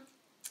 Grandma,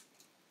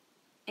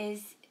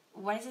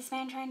 what is this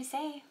man trying to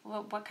say?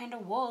 What kind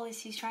of wool is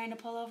he trying to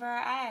pull over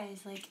our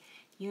eyes? Like,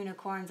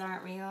 unicorns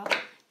aren't real.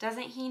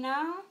 Doesn't he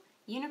know?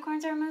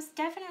 Unicorns are most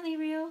definitely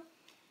real.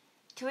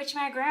 To which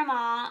my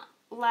grandma,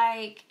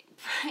 like,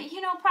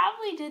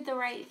 probably did the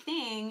right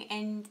thing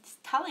in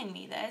telling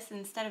me this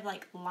instead of,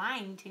 like,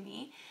 lying to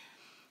me.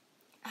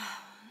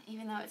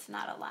 Even though it's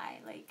not a lie,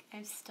 like,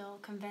 I'm still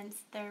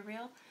convinced they're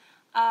real.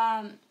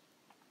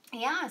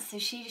 Yeah, so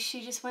she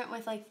just went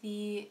with, like,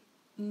 the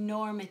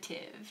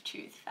normative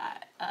truth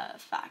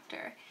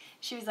factor.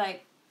 She was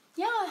like,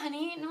 yeah,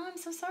 honey, no, I'm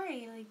so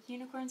sorry, like,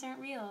 unicorns aren't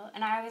real.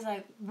 And I was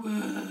like,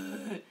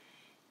 what?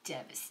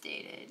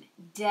 Devastated,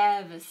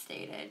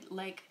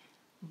 like,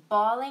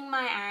 bawling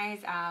my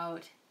eyes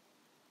out,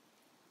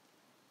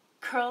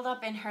 curled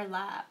up in her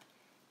lap,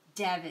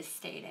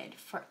 devastated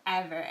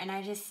forever. And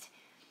I just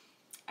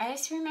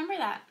remember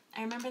that.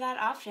 I remember that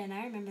often.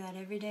 I remember that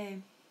every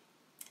day.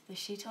 So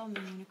she told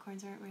me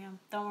unicorns aren't real.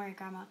 Don't worry,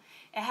 Grandma.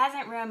 It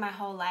hasn't ruined my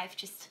whole life.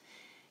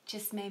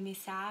 Just made me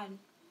sad.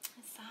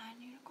 Sad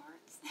unicorns.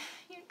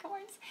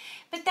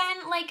 But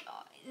then, like,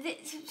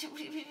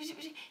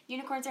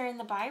 unicorns are in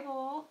the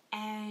Bible,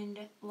 and,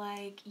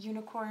 like,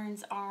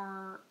 unicorns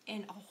are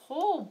in a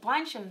whole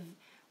bunch of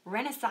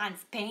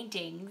Renaissance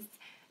paintings.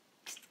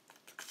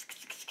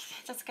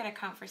 That's gotta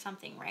count for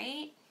something,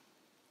 right?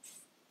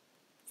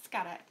 It's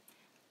gotta...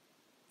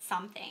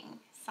 something.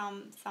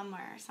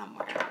 Somewhere.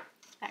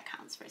 That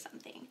counts for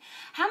something.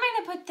 How am I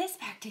gonna put this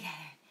back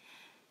together?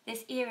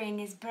 This earring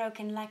is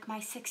broken like my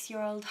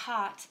 6-year-old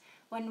heart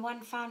when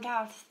one found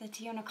out that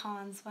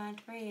unicorns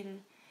weren't real.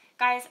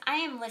 Guys, I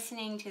am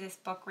listening to this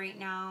book right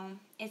now.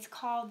 It's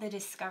called The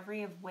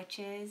Discovery of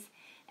Witches,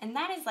 and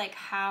that is like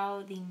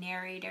how the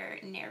narrator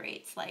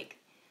narrates like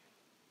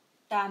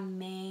the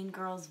main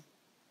girl's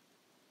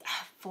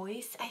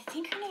voice. I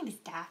think her name is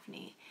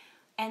Daphne.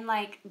 And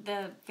like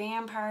the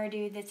vampire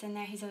dude that's in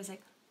there, he's always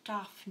like,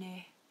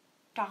 Daphne.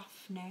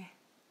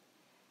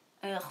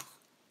 Ugh.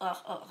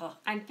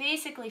 I'm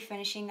basically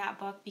finishing that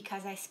book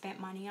because I spent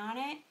money on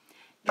it,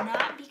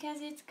 not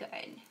because it's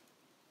good.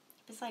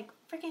 It's like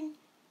freaking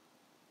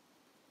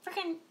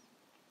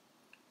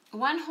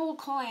one whole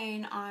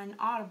coin on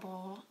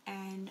Audible,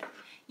 and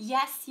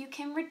yes, you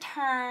can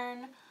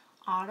return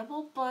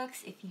Audible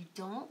books if you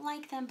don't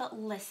like them, but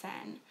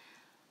listen,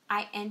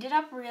 I ended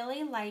up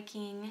really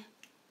liking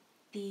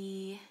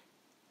the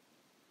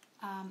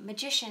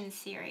Magician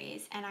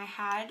series, and I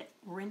had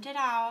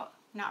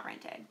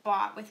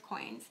bought with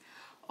coins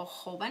a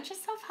whole bunch of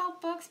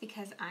self-help books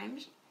because I'm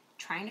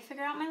trying to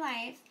figure out my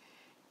life,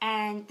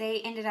 and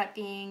they ended up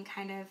being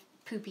kind of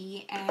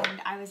poopy,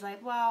 and I was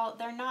like, well,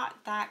 they're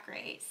not that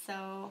great,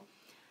 so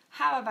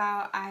how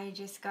about I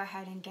just go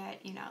ahead and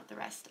get, the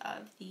rest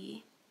of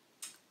the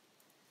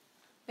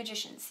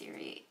Magician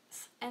series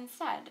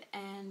instead.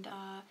 And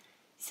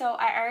So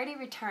I already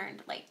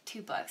returned like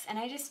 2 books, and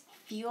I just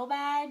feel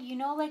bad, you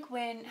know, like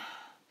when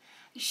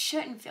I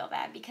shouldn't feel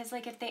bad, because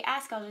like if they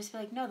ask, I'll just be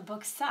like, no, the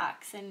book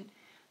sucks, and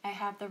I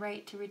have the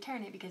right to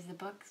return it because the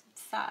book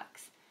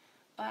sucks.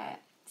 But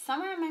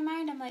somewhere in my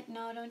mind, I'm like,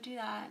 no, don't do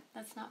that.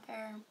 That's not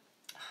fair.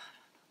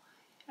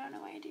 I don't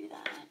know why I do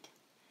that.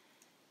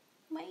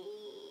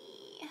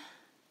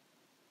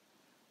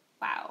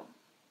 Wow.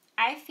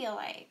 I feel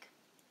like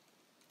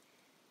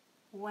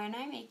when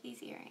I make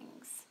these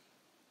earrings,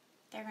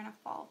 they're gonna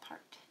fall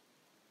apart.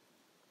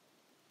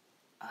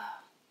 Ugh.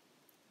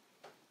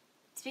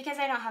 It's because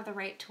I don't have the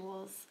right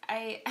tools.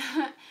 I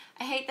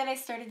hate that I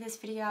started this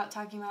video out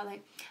talking about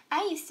like,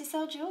 I used to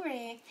sell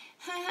jewelry.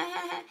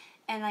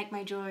 And like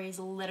my jewelry is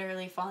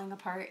literally falling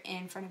apart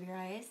in front of your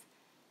eyes.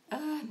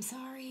 I'm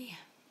sorry.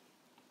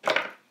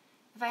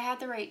 If I had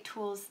the right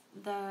tools,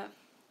 the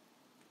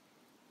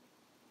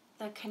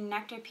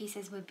connector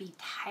pieces would be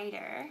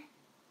tighter,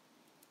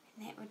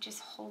 and it would just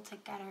hold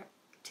together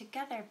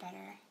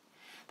better.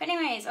 But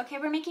anyways, okay,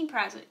 we're making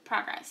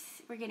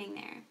progress. We're getting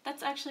there.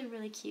 That's actually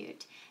really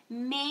cute.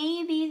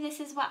 Maybe this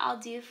is what I'll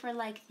do for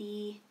like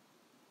the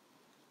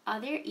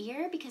other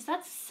ear, because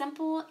that's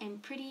simple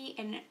and pretty,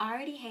 and it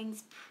already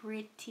hangs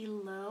pretty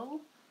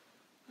low.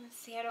 Let's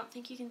see, I don't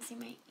think you can see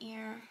my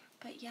ear,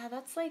 but yeah,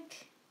 that's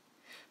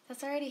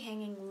already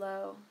hanging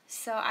low.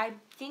 So I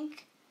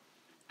think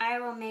I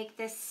will make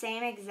this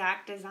same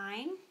exact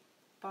design,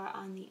 but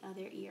on the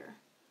other ear.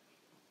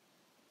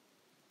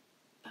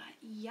 But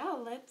yeah,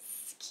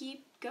 let's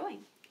keep going.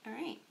 All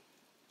right.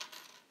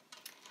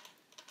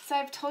 So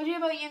I've told you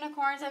about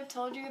unicorns. I've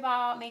told you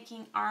about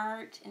making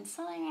art and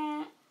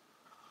selling it.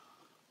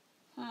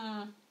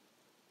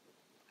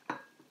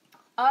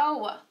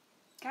 Oh,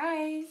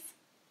 guys.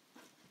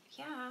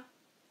 Yeah.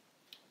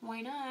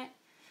 Why not?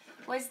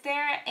 Was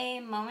there a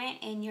moment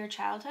in your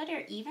childhood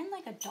or even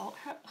like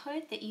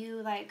adulthood that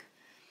you like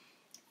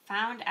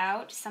found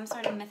out some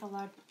sort of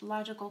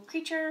mythological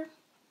creature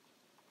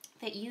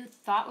that you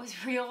thought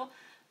was real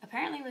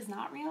apparently was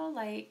not real?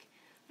 Like,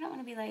 I don't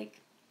want to be like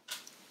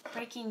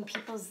breaking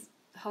people's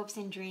hopes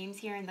and dreams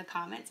here in the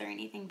comments or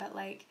anything, but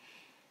like,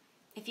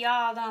 if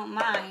y'all don't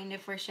mind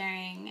if we're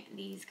sharing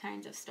these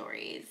kinds of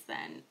stories,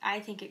 then I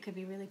think it could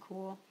be really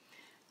cool.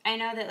 I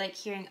know that like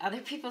hearing other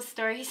people's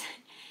stories,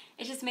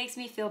 it just makes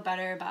me feel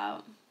better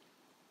about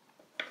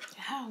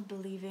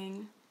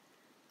believing.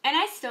 And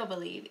I still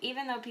believe,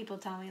 even though people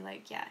tell me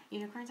like, yeah,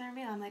 unicorns aren't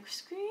real. I'm like,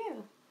 screw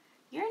you.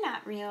 You're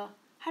not real.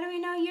 How do we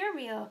know you're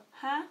real?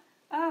 Huh?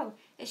 Oh,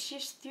 it's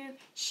just through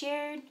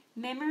shared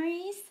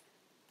memories?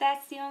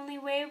 That's the only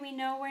way we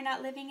know we're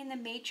not living in the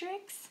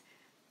Matrix?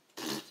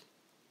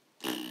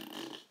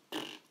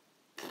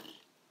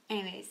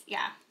 Anyways,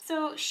 yeah.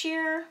 So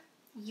share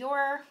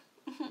your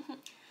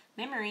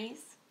memories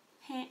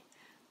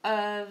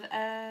of,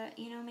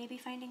 you know, maybe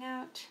finding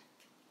out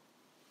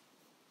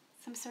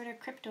some sort of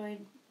cryptoid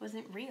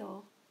wasn't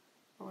real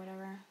or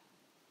whatever.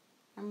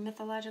 Or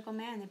mythological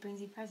man that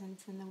brings you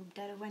presents in the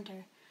dead of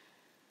winter.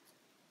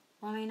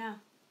 Let me know.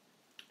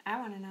 I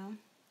want to know.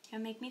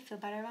 It'll make me feel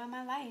better about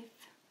my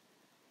life.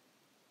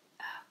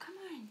 Oh, come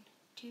on,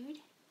 dude.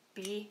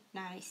 Be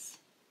nice.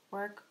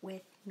 Work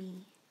with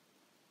me.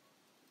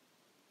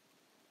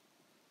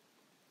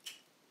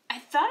 I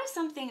thought of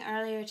something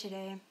earlier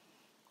today.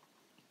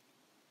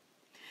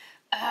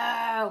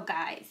 Oh,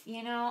 guys.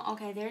 You know,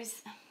 okay,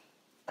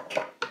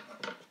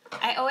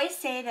 I always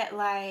say that,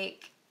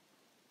 like,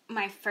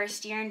 my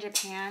first year in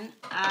Japan,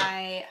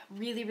 I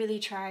really, really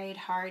tried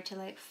hard to,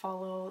 like,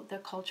 follow the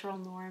cultural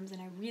norms,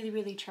 and I really,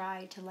 really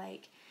tried to,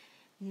 like,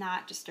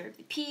 not disturb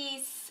the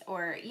peace,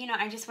 or, you know,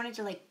 I just wanted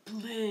to, like,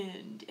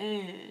 blend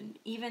in,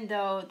 even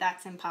though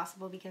that's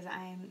impossible because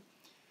I'm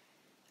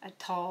a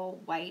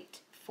tall,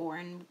 white,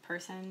 foreign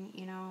person,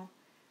 you know,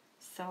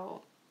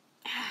 so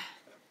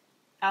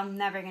I'm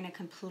never going to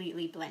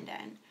completely blend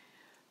in.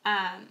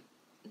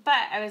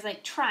 But I was,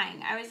 like,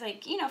 trying. I was,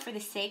 like, you know, for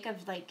the sake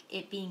of, like,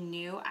 it being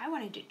new, I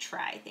wanted to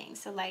try things.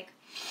 So, like,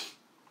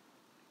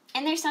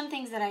 and there's some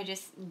things that I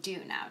just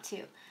do now,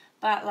 too.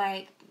 But,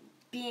 like,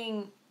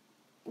 being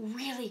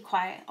really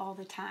quiet all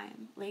the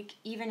time. Like,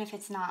 even if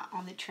it's not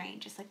on the train,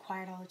 just, like,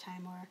 quiet all the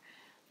time. Or,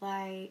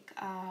 like,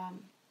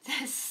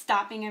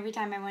 stopping every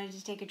time I wanted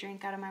to take a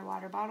drink out of my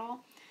water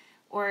bottle.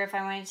 Or if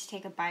I wanted to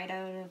take a bite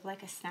out of,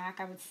 like, a snack,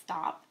 I would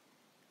stop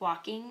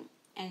walking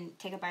and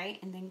take a bite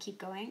and then keep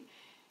going.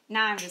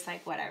 Now I'm just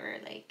like, whatever,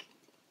 like,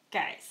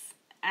 guys,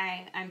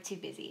 I'm too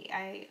busy.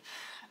 I'm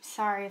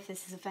sorry if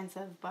this is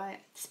offensive, but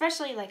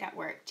especially, like, at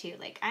work, too.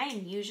 Like, I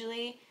am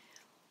usually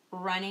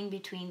running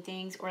between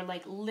things or,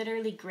 like,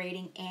 literally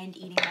grading and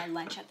eating my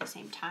lunch at the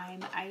same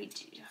time. I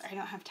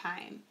don't have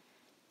time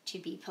to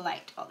be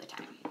polite all the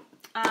time.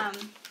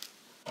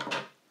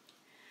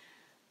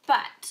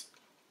 But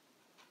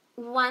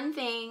one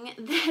thing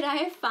that I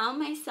have found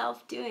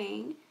myself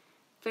doing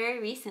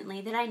very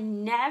recently that I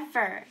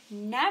never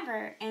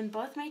in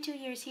both my 2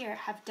 years here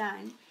have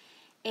done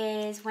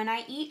is when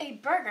I eat a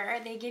burger,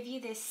 they give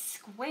you this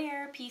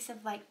square piece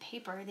of like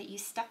paper that you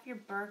stuff your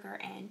burger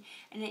in,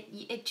 and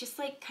it just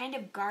like kind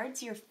of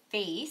guards your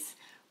face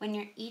when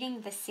you're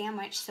eating the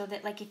sandwich, so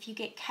that like if you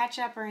get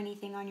ketchup or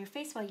anything on your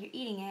face while you're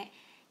eating it,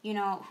 you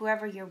know,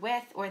 whoever you're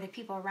with or the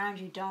people around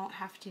you don't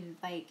have to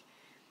like,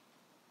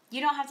 you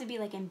don't have to be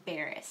like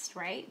embarrassed,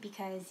 right?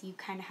 Because you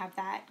kind of have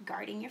that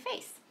guarding your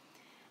face.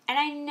 And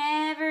I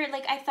never,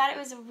 like, I thought it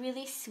was a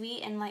really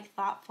sweet and, like,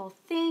 thoughtful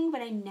thing, but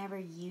I never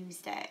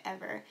used it,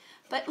 ever.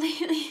 But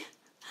lately,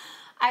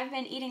 I've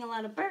been eating a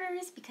lot of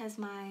burgers because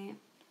my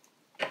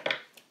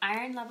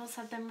iron levels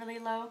have been really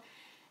low.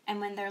 And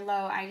when they're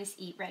low, I just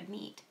eat red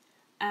meat.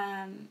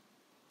 Yeah,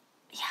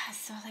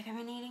 so, like, I've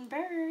been eating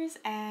burgers,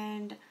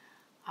 and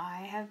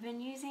I have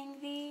been using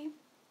the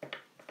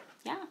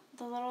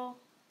little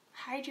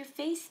hide your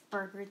face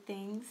burger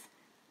things.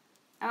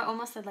 I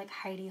almost said like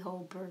hidey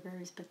hole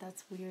burgers, but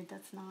that's weird.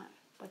 That's not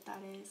what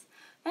that is.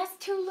 That's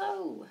too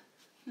low.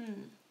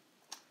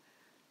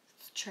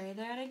 Let's try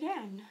that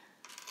again.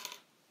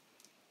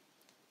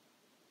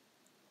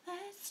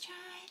 Let's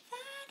try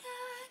that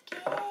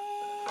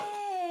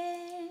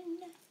again.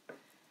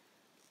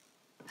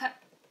 Huh.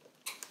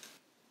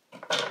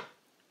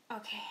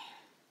 Okay.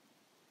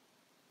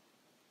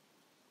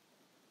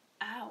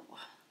 Ow.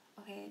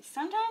 Okay,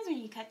 sometimes when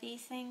you cut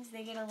these things,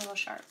 they get a little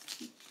sharp.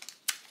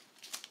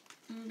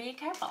 Be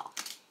careful.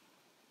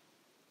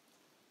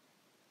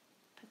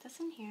 Put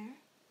this in here.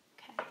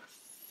 Okay.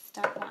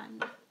 Step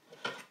 1.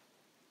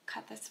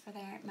 Cut this for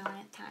their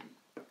millionth time.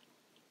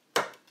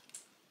 Ow.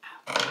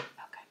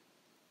 Okay.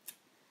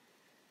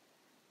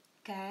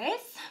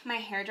 Guys, my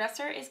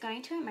hairdresser is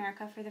going to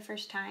America for the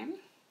first time.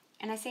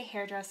 And I say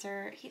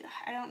hairdresser,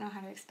 I don't know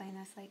how to explain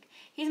this. Like,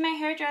 he's my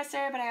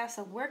hairdresser, but I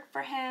also work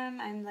for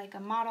him. I'm like a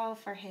model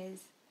for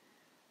his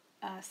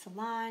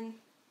salon.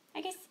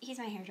 I guess he's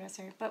my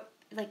hairdresser, but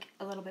like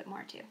a little bit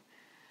more too.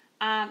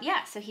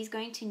 Yeah, so he's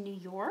going to New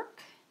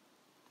York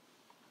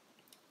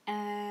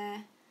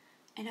in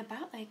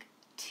about like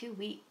 2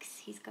 weeks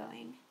he's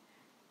going.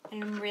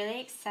 And I'm really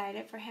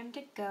excited for him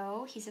to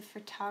go. He's a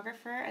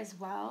photographer as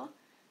well.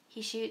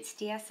 He shoots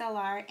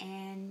DSLR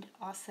and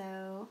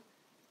also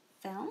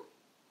film.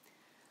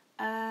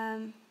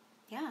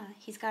 Yeah,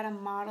 he's got a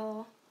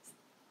model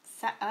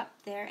set up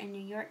there in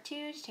New York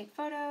too to take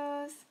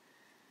photos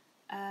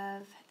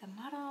of the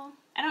model.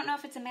 I don't know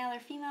if it's a male or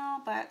female,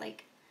 but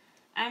like,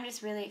 I'm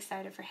just really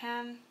excited for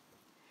him.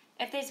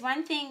 If there's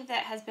one thing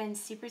that has been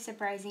super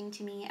surprising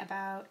to me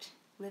about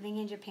living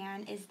in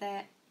Japan is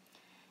that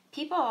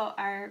people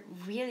are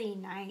really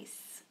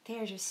nice.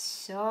 They're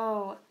just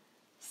so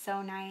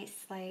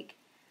nice. Like,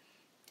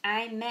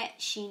 I met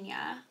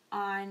Shinya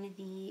on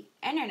the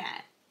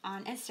internet,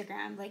 on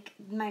Instagram, like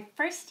my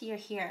first year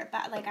here,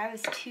 but like I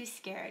was too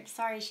scared.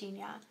 Sorry,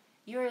 Shinya.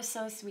 You were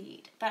so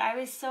sweet. But I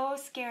was so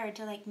scared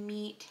to like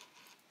meet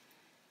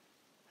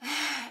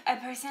a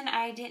person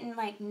I didn't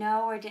like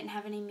know or didn't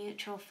have any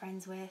mutual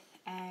friends with.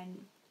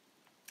 And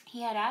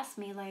he had asked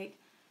me like,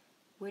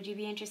 would you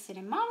be interested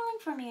in modeling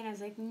for me? And I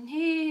was like,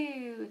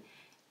 no,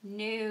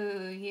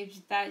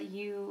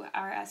 you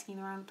are asking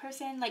the wrong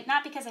person. Like,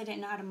 not because I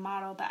didn't know how to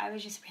model, but I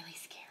was just really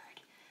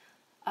scared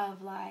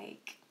of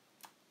like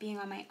being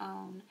on my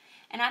own.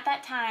 And at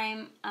that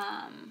time,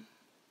 I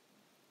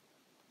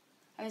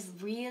was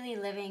really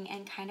living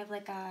in kind of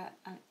like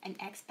an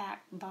expat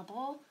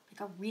bubble,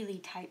 like a really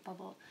tight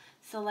bubble.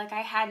 So like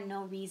I had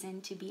no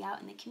reason to be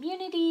out in the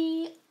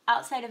community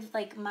outside of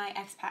like my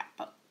expat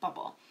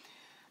bubble.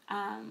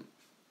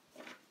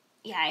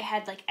 Yeah, I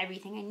had like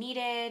everything I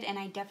needed, and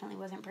I definitely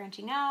wasn't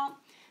branching out.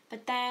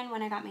 But then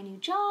when I got my new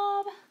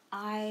job,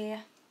 I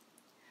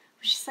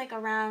was just like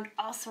around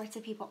all sorts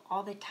of people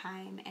all the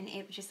time, and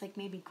it just like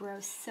made me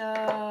grow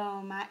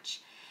so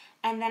much.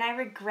 And then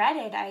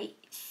I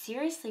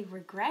seriously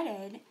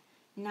regretted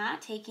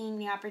not taking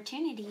the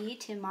opportunity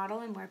to model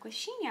and work with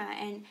Shinya.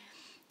 And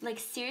like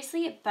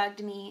seriously, it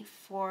bugged me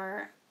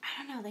for, I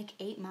don't know, like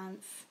 8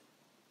 months.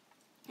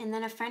 And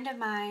then a friend of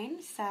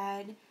mine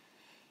said,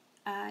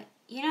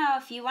 you know,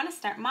 if you want to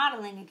start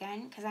modeling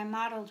again, because I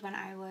modeled when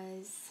I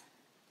was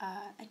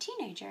a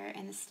teenager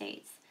in the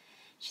States.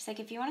 She's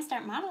like, if you want to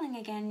start modeling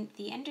again,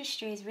 the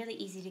industry is really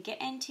easy to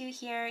get into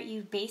here.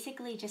 You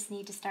basically just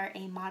need to start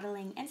a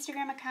modeling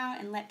Instagram account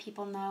and let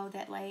people know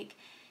that, like,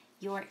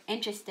 you're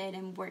interested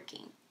in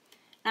working.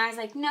 And I was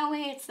like, no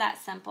way, it's that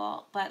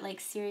simple. But, like,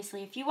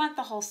 seriously, if you want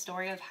the whole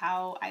story of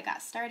how I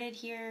got started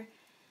here,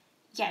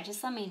 yeah,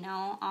 just let me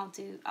know. I'll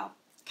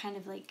kind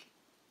of, like,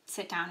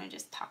 sit down and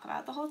just talk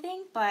about the whole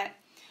thing. But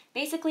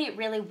basically, it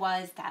really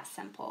was that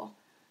simple.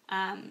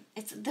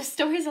 The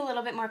story's a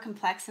little bit more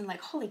complex and like,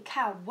 holy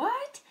cow,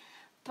 what?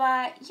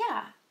 But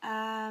yeah,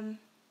 I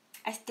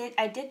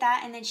did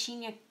that, and then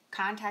Shinya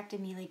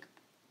contacted me like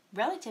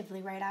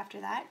relatively right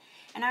after that,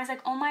 and I was like,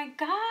 oh my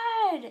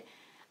god,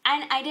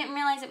 and I didn't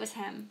realize it was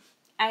him.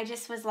 I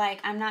just was like,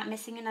 I'm not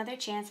missing another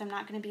chance. I'm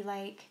not going to be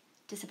like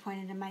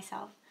disappointed in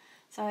myself.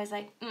 So I was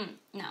like,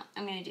 no,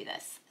 I'm going to do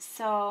this.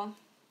 So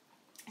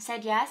I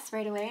said yes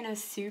right away, and I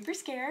was super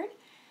scared.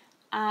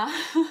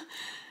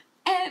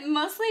 And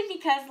mostly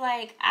because,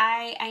 like,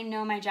 I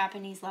know my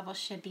Japanese level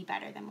should be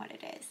better than what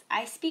it is.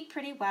 I speak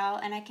pretty well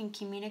and I can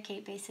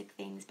communicate basic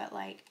things, but,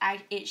 like,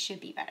 it should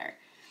be better.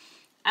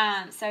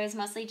 So I was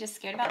mostly just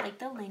scared about, like,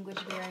 the language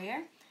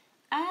barrier.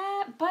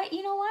 But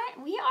you know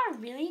what? We are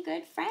really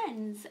good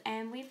friends,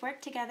 and we've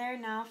worked together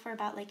now for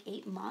about, like,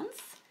 8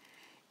 months.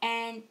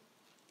 And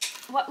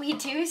what we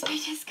do is we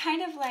just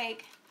kind of,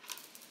 like,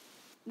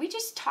 we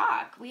just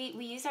talk. We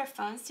use our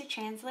phones to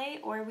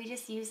translate, or we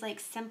just use, like,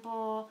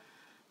 simple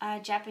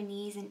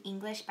Japanese and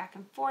English back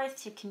and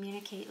forth to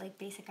communicate, like,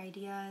 basic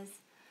ideas.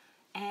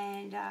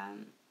 And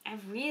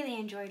I've really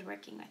enjoyed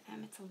working with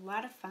him. It's a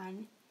lot of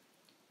fun.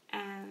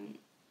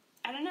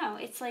 I don't know,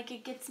 it's like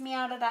it gets me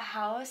out of the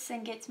house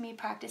and gets me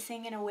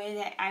practicing in a way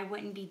that I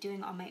wouldn't be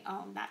doing on my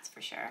own, that's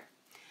for sure.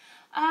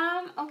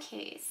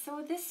 Okay,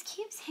 so this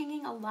keeps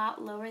hanging a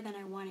lot lower than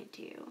I want it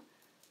to.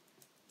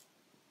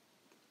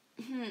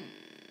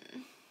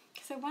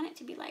 Because I want it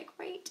to be, like,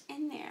 right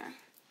in there.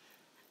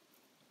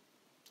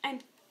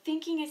 I'm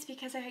thinking it's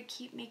because I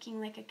keep making,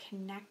 like, a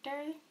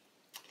connector.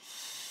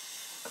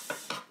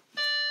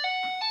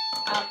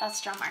 Oh,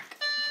 that's draw mark.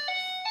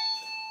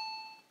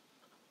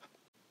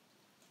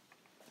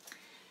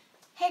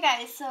 Hey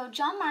guys, so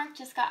John Mark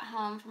just got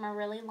home from a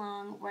really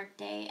long work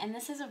day, and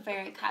this is a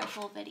very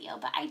casual video,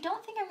 but I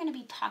don't think I'm going to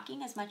be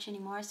talking as much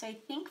anymore, so I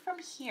think from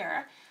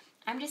here,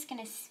 I'm just going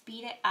to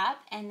speed it up,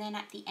 and then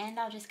at the end,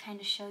 I'll just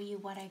kind of show you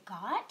what I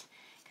got,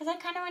 because I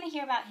kind of want to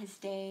hear about his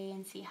day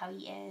and see how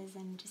he is,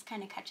 and just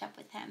kind of catch up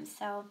with him.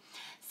 So,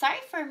 sorry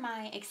for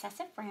my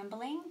excessive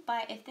rambling,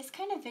 but if this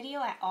kind of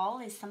video at all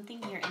is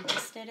something you're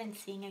interested in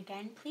seeing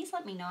again, please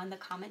let me know in the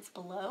comments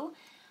below.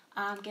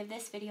 Give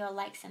this video a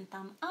like and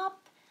thumb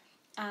up.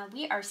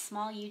 We are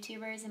small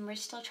YouTubers, and we're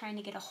still trying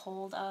to get a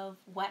hold of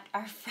what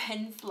our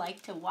friends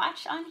like to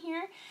watch on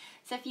here.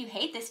 So if you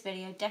hate this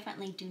video,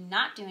 definitely do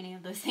not do any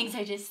of those things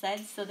I just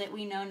said, so that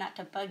we know not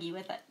to bug you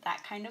with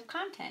that kind of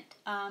content.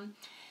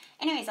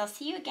 Anyways, I'll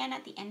see you again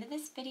at the end of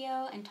this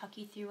video and talk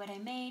you through what I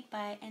made.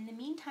 But in the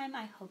meantime,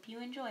 I hope you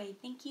enjoyed.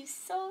 Thank you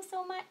so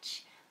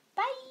much.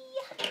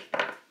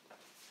 Bye!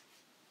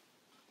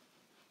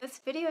 This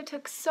video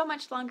took so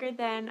much longer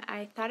than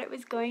I thought it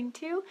was going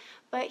to,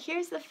 but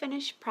here's the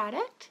finished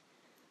product.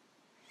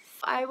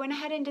 I went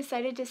ahead and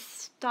decided to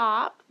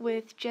stop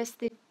with just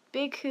the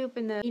big hoop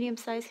and the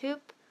medium-sized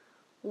hoop,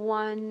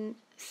 one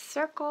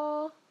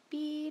circle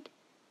bead,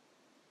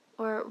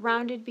 or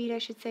rounded bead I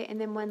should say, and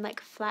then one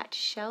like flat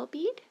shell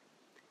bead.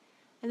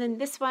 And then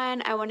this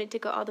one I wanted to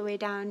go all the way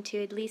down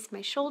to at least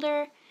my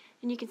shoulder,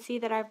 and you can see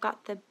that I've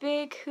got the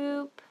big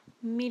hoop,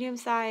 medium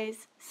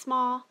size,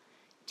 small,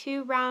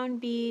 2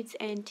 round beads,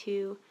 and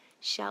 2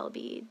 shell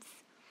beads.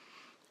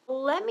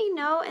 Let me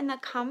know in the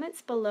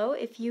comments below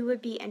if you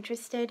would be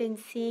interested in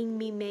seeing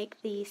me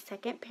make the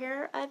second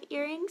pair of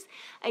earrings.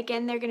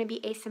 Again, they're going to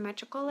be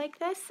asymmetrical like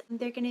this.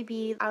 They're going to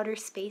be outer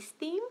space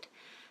themed.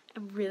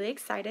 I'm really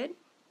excited.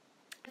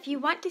 If you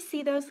want to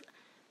see those,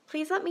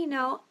 please let me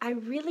know. I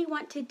really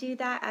want to do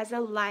that as a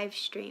live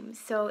stream.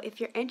 So if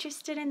you're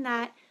interested in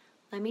that,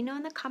 let me know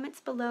in the comments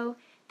below.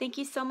 Thank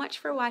you so much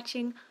for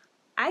watching.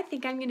 I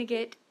think I'm going to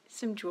get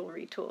some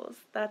jewelry tools.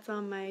 That's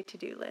on my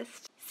to-do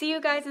list. See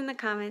you guys in the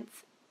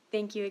comments.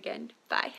 Thank you again. Bye.